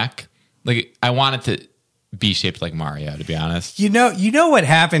snack, like I want it to be shaped like Mario, to be honest. You know what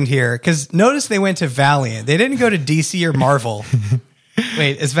happened here? Because notice they went to Valiant. They didn't go to DC or Marvel.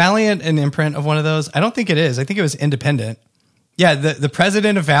 Wait, is Valiant an imprint of one of those? I don't think it is. I think it was independent. Yeah, the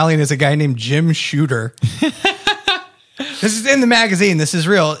president of Valiant is a guy named Jim Shooter. This is in the magazine. This is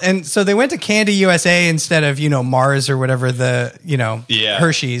real. And so they went to Candy USA instead of, Mars or whatever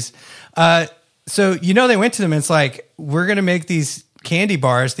Hershey's. So, they went to them and it's like, we're going to make these candy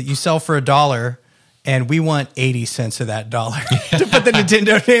bars that you sell for $1 and we want 80 cents of that dollar to put the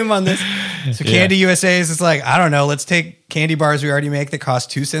Nintendo name on this. So Candy USA is just like, I don't know, let's take candy bars we already make that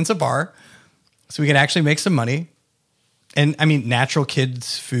cost 2 cents a bar so we can actually make some money. And I mean, Natural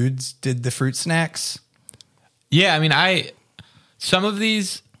Kids Foods did the fruit snacks. Yeah, I mean, some of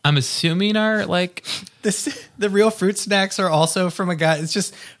these I'm assuming are like the real fruit snacks are also from a guy. It's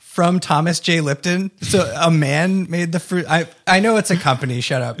just from Thomas J. Lipton. So a man made the fruit. I know it's a company.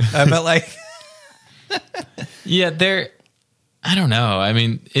 Shut up. But like, yeah, I don't know. I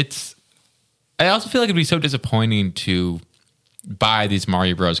mean, I also feel like it'd be so disappointing to buy these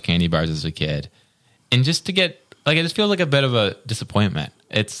Mario Bros. Candy bars as a kid, and just to get Like it just feels like a bit of a disappointment.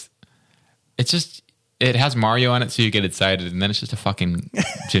 It's just it has Mario on it, so you get excited, and then it's just a fucking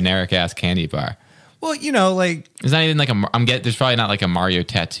generic ass candy bar. Well, you know, like it's not even like there's probably not like a Mario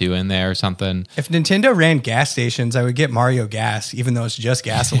tattoo in there or something. If Nintendo ran gas stations, I would get Mario gas, even though it's just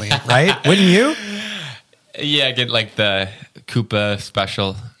gasoline, right? Wouldn't you? Yeah, get like the Koopa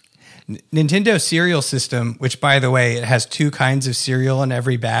special. Nintendo cereal system, which by the way, it has 2 kinds of cereal in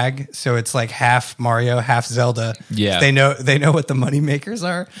every bag, so it's like half Mario, half Zelda. Yeah, they know what the money makers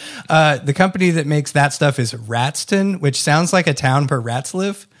are. The company that makes that stuff is Ratston, which sounds like a town where rats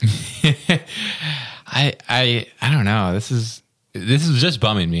live. I don't know. This is just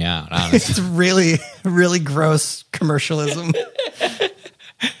bumming me out. Honestly, it's really really gross commercialism.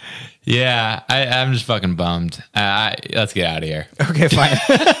 Yeah, I'm just fucking bummed. Let's get out of here. Okay, fine.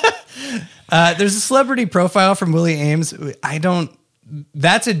 There's a celebrity profile from Willie Ames.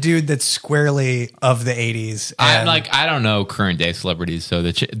 That's a dude that's squarely of the 80s. I'm like, I don't know current day celebrities, so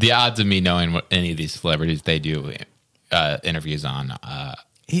the odds of me knowing what any of these celebrities they do interviews on,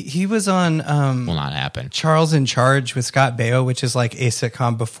 he was on will not happen. Charles in Charge with Scott Baio, which is like a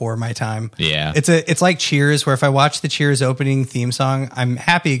sitcom before my time. Yeah, it's like Cheers, where if I watch the Cheers opening theme song, I'm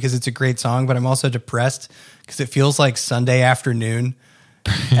happy because it's a great song, but I'm also depressed because it feels like Sunday afternoon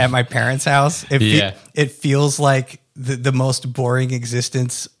at my parents' house. It feels like the most boring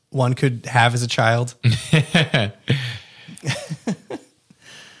existence one could have as a child. All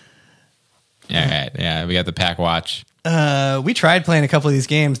right, yeah, we got the Pack Watch. We tried playing a couple of these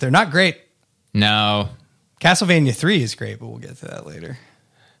games. They're not great. No. Castlevania 3 is great, but we'll get to that later.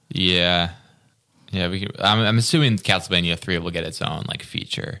 Yeah. Yeah, I'm assuming Castlevania 3 will get its own like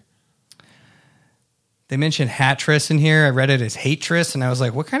feature. They mentioned Hatris in here. I read it as Hatris, and I was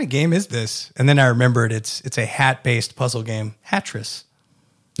like, what kind of game is this? And then I remembered it's a hat-based puzzle game. Hatris.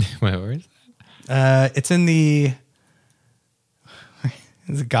 Wait, where is that? It's in the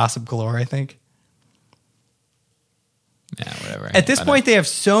Gossip Galore, I think. Yeah, whatever. At this point, they have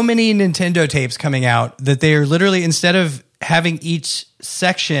so many Nintendo tapes coming out that they are literally, instead of having each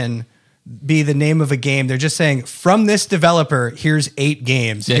section be the name of a game, they're just saying, from this developer, here's 8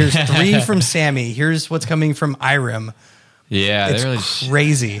 games. Here's 3 from Sammy. Here's what's coming from Irem. Yeah, it's they're really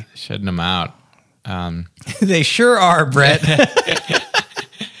crazy. Shutting them out. They sure are, Brett.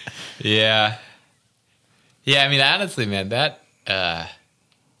 Yeah. Yeah, I mean, honestly, man, that...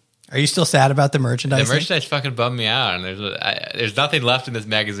 Are you still sad about the merchandise? The merchandise fucking bummed me out, and there's nothing left in this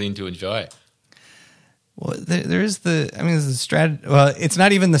magazine to enjoy. Well, there's the strategy. Well, it's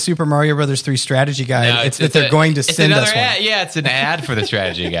not even the Super Mario Brothers 3 strategy guide. No, it's that they're going to send us one. Ad. Yeah, it's an ad for the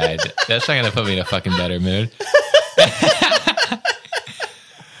strategy guide. That's not going to put me in a fucking better mood.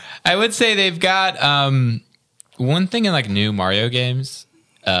 I would say they've got one thing in like new Mario games.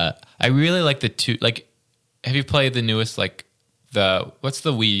 I really like the two. Like, have you played the newest like what's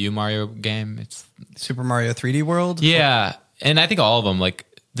the Wii U Mario game? It's Super Mario 3D World. Yeah, and I think all of them like.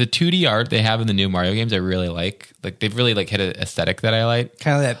 The 2D art they have in the new Mario games, I really like. Like they've really like hit an aesthetic that I like.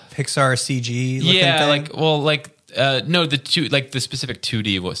 Kind of that Pixar CG. Yeah, thing. No, the specific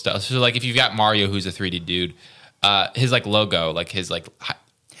 2D stuff. So like if you've got Mario, who's a 3D dude, his like logo, like his like.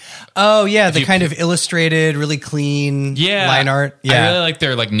 Oh yeah, the kind of illustrated, really clean line art. Yeah, I really like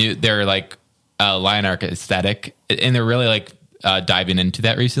their like line art aesthetic, and they're really like diving into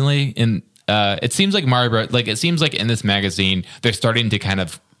that recently. And it seems like Mario Bros. Like it seems like in this magazine they're starting to kind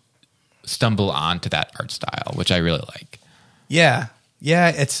of stumble onto that art style, which I really like. Yeah.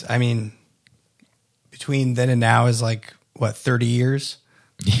 It's. I mean, between then and now is like what 30 years.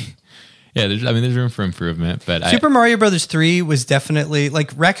 Yeah, there's room for improvement, but Super Mario Brothers 3 was definitely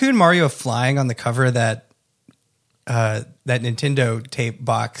like Raccoon Mario flying on the cover of that Nintendo tape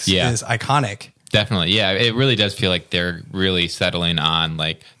box is iconic. Definitely. Yeah, it really does feel like they're really settling on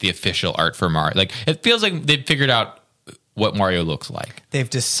like the official art for Mario. Like it feels like they've figured out what Mario looks like. They've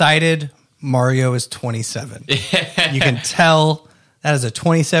decided Mario is 27. You can tell that is a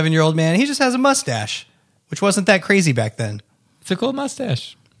 27-year-old man. He just has a mustache, which wasn't that crazy back then. It's a cool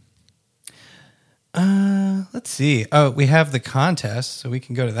mustache. Let's see. Oh, we have the contest, so we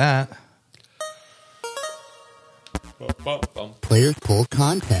can go to that. Players Poll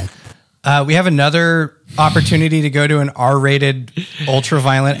Contest. We have another opportunity to go to an R-rated,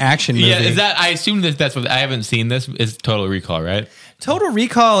 ultra-violent action movie. Yeah, is that? I assume that's what I haven't seen. This is Total Recall, right? Total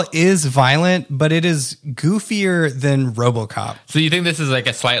Recall is violent, but it is goofier than RoboCop. So you think this is like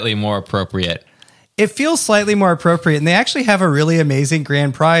a slightly more appropriate? It feels slightly more appropriate, and they actually have a really amazing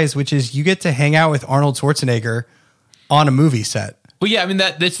grand prize, which is you get to hang out with Arnold Schwarzenegger on a movie set. Well, yeah, I mean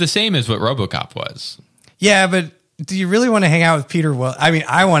that's the same as what RoboCop was. Yeah, but do you really want to hang out with Peter Weller? I mean,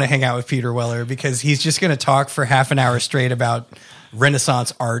 I want to hang out with Peter Weller because he's just going to talk for half an hour straight about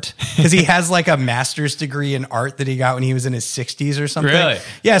Renaissance art, because he has like a master's degree in art that he got when he was in his 60s or something. Really?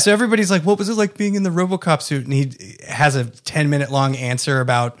 Yeah. So everybody's like, what was it like being in the RoboCop suit? And he has a 10-minute long answer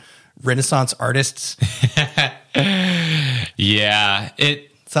about Renaissance artists. Yeah.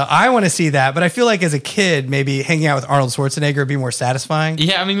 So I want to see that, but I feel like as a kid, maybe hanging out with Arnold Schwarzenegger would be more satisfying.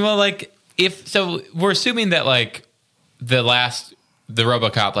 Yeah. I mean, well, like we're assuming that like the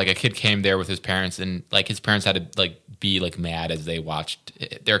RoboCop, like a kid came there with his parents, and like his parents had to like be like mad as they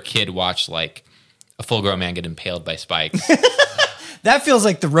watched their kid watch like a full-grown man get impaled by spikes. That feels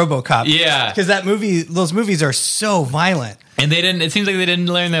like the RoboCop. Yeah. Because those movies are so violent. And it seems like they didn't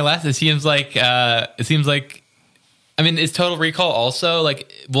learn their lesson. It seems like, I mean, is Total Recall also like,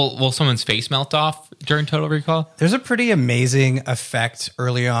 will someone's face melt off during Total Recall? There's a pretty amazing effect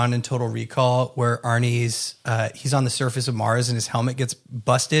early on in Total Recall where Arnie's, he's on the surface of Mars and his helmet gets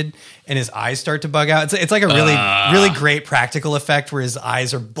busted and his eyes start to bug out. It's like a really great practical effect where his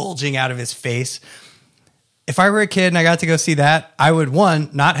eyes are bulging out of his face. If I were a kid and I got to go see that, I would, 1,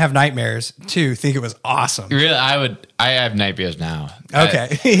 not have nightmares, 2, think it was awesome. Really? I have nightmares now.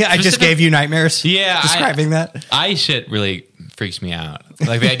 Okay. I just gave you nightmares. Yeah. Describing that. Eye shit really freaks me out.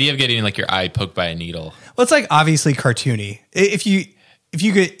 Like the idea of getting like your eye poked by a needle. Well, it's like obviously cartoony. If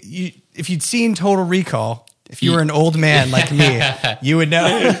you'd seen Total Recall, if you were an old man like me, you would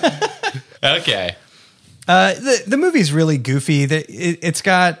know. Okay. The movie's really goofy. It's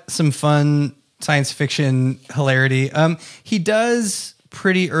got some fun science fiction hilarity. He does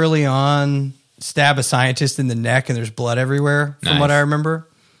pretty early on stab a scientist in the neck and there's blood everywhere from what I remember.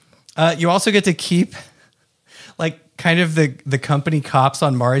 You also get to keep like kind of the company cops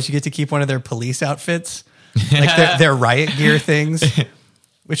on Mars. You get to keep one of their police outfits, like their riot gear things,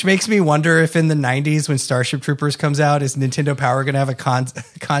 which makes me wonder if in the 90s when Starship Troopers comes out, is Nintendo Power going to have a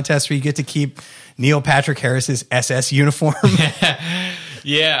contest where you get to keep Neil Patrick Harris's SS uniform?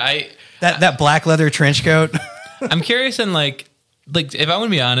 Yeah. That black leather trench coat. I'm curious, and like if I want to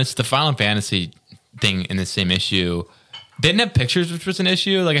be honest, the Final Fantasy thing in the same issue, they didn't have pictures, which was an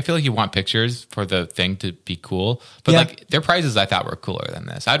issue. Like I feel like you want pictures for the thing to be cool, but like their prizes I thought were cooler than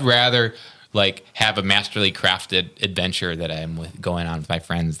this. I'd rather like have a masterly crafted adventure that I'm going on with my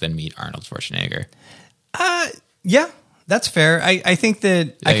friends than meet Arnold Schwarzenegger. Yeah, that's fair. I think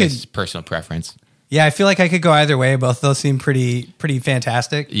that I could personal preference. Yeah, I feel like I could go either way. Both of those seem pretty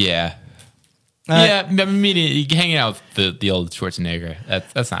fantastic. Yeah. Yeah, hanging out with the old Schwarzenegger,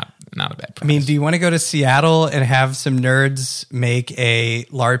 that's not a bad price. I mean, do you want to go to Seattle and have some nerds make a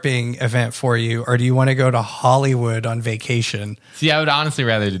LARPing event for you, or do you want to go to Hollywood on vacation? See, I would honestly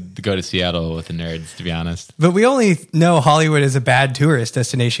rather go to Seattle with the nerds, to be honest. But we only know Hollywood is a bad tourist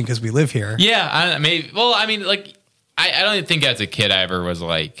destination because we live here. Yeah, I don't think as a kid I ever was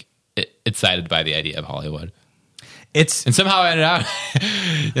like excited by the idea of Hollywood. And somehow I ended up,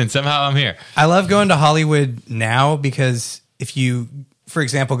 and somehow I'm here. I love going to Hollywood now because if you, for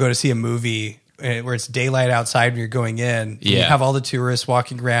example, go to see a movie where it's daylight outside when you're going in, you have all the tourists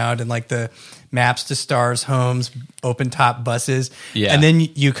walking around and like the maps to stars, homes, open top buses. Yeah. And then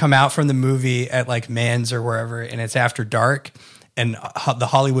you come out from the movie at like Mann's or wherever, and it's after dark and the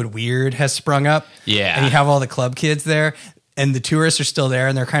Hollywood Weird has sprung up. Yeah. And you have all the club kids there. And the tourists are still there,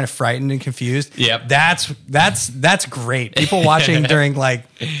 and they're kind of frightened and confused. Yep, that's great. People watching during like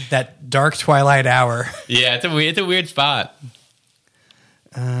that dark twilight hour. Yeah, it's a weird spot.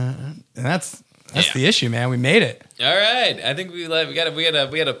 And that's the issue, man. We made it. All right, I think we got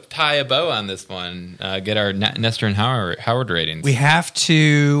to tie a bow on this one. Get our Nestor and Howard ratings. We have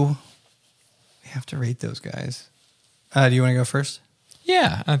to rate those guys. Do you want to go first?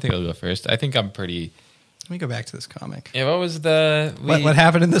 Yeah, I think I'll go first. I think I'm pretty. Let me go back to this comic. Yeah, what was what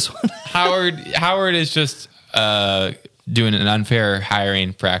happened in this one? Howard is just doing an unfair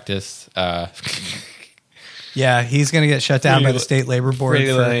hiring practice. Yeah, he's going to get shut down by the state labor board.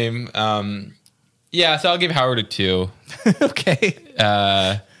 Pretty lame. Yeah, so I'll give Howard a 2. Okay.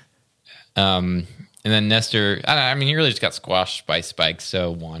 And then Nestor, he really just got squashed by spikes,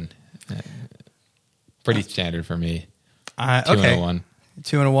 so 1. Pretty standard for me. 2 okay. and a 1.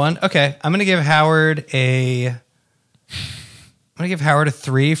 2 and a 1. Okay, I'm gonna give Howard a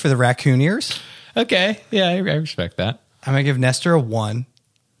 3 for the raccoon ears. Okay, yeah, I respect that. I'm gonna give Nestor a 1.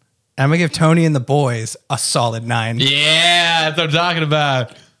 I'm gonna give Tony and the boys a solid 9. Yeah, that's what I'm talking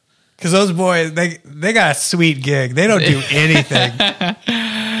about. Because those boys, they got a sweet gig. They don't do anything.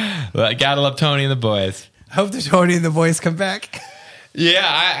 Well, I gotta love Tony and the boys. I hope the Tony and the boys come back. Yeah,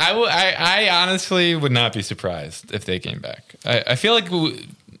 I honestly would not be surprised if they came back. I feel like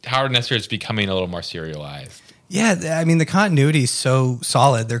Howard Nestor is becoming a little more serialized. Yeah, I mean, the continuity is so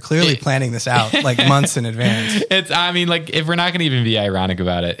solid. They're clearly planning this out like months in advance. I mean, like, if we're not going to even be ironic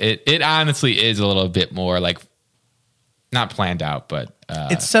about it, it honestly is a little bit more like not planned out, but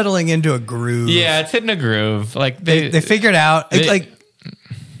it's settling into a groove. Yeah, it's hitting a groove. Like they figured out like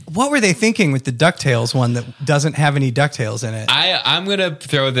what were they thinking with the DuckTales one that doesn't have any DuckTales in it? I'm gonna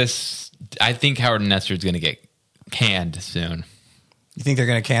throw this. I think Howard and Nestor is gonna get canned soon. You think they're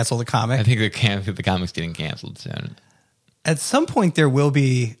gonna cancel the comic? I think the comic's getting canceled soon. At some point, there will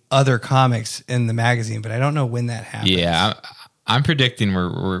be other comics in the magazine, but I don't know when that happens. Yeah, I'm predicting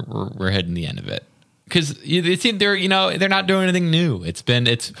we're heading the end of it. Because they're not doing anything new. It's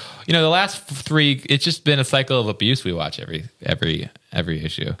the last 3. It's just been a cycle of abuse we watch every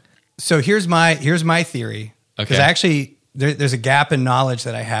issue. So here's my theory. Okay. Because actually there's a gap in knowledge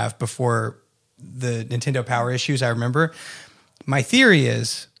that I have before the Nintendo Power issues. I remember my theory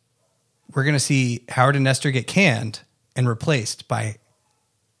is we're going to see Howard and Nestor get canned and replaced by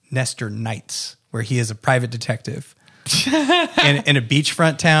Nestor Knights, where he is a private detective. in a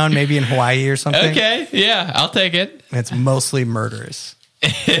beachfront town, maybe in Hawaii or something. Okay, yeah, I'll take it. It's mostly murderous.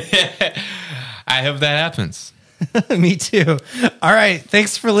 I hope that happens. Me too. All right,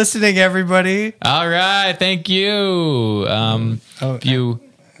 thanks for listening, everybody. All right, thank you.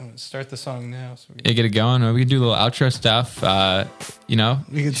 Start the song now. So get it going. We can do a little outro stuff. We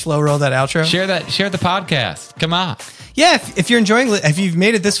can slow roll that outro. Share the podcast. Come on. Yeah, if you're enjoying it, if you've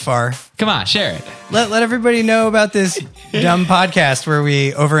made it this far, come on, share it. Let everybody know about this dumb podcast where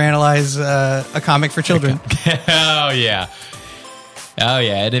we overanalyze a comic for children. Oh yeah.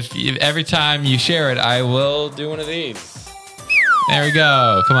 And if every time you share it, I will do one of these. There we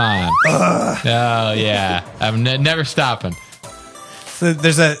go. Come on. Oh yeah, I'm never stopping. So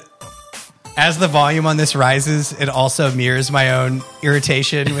as the volume on this rises, it also mirrors my own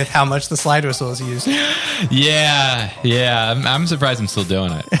irritation with how much the slide whistle is used. Yeah. I'm surprised I'm still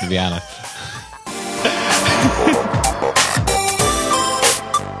doing it, to be honest.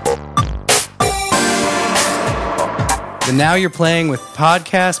 The Now You're Playing with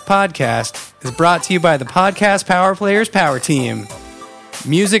podcast is brought to you by the Podcast Power Players Power Team.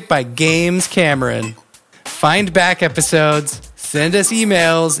 Music by Games Cameron. Find back episodes, send us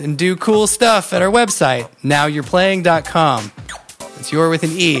emails, and do cool stuff at our website, nowyou'replaying.com. It's your with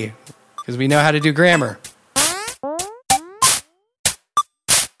an E, because we know how to do grammar.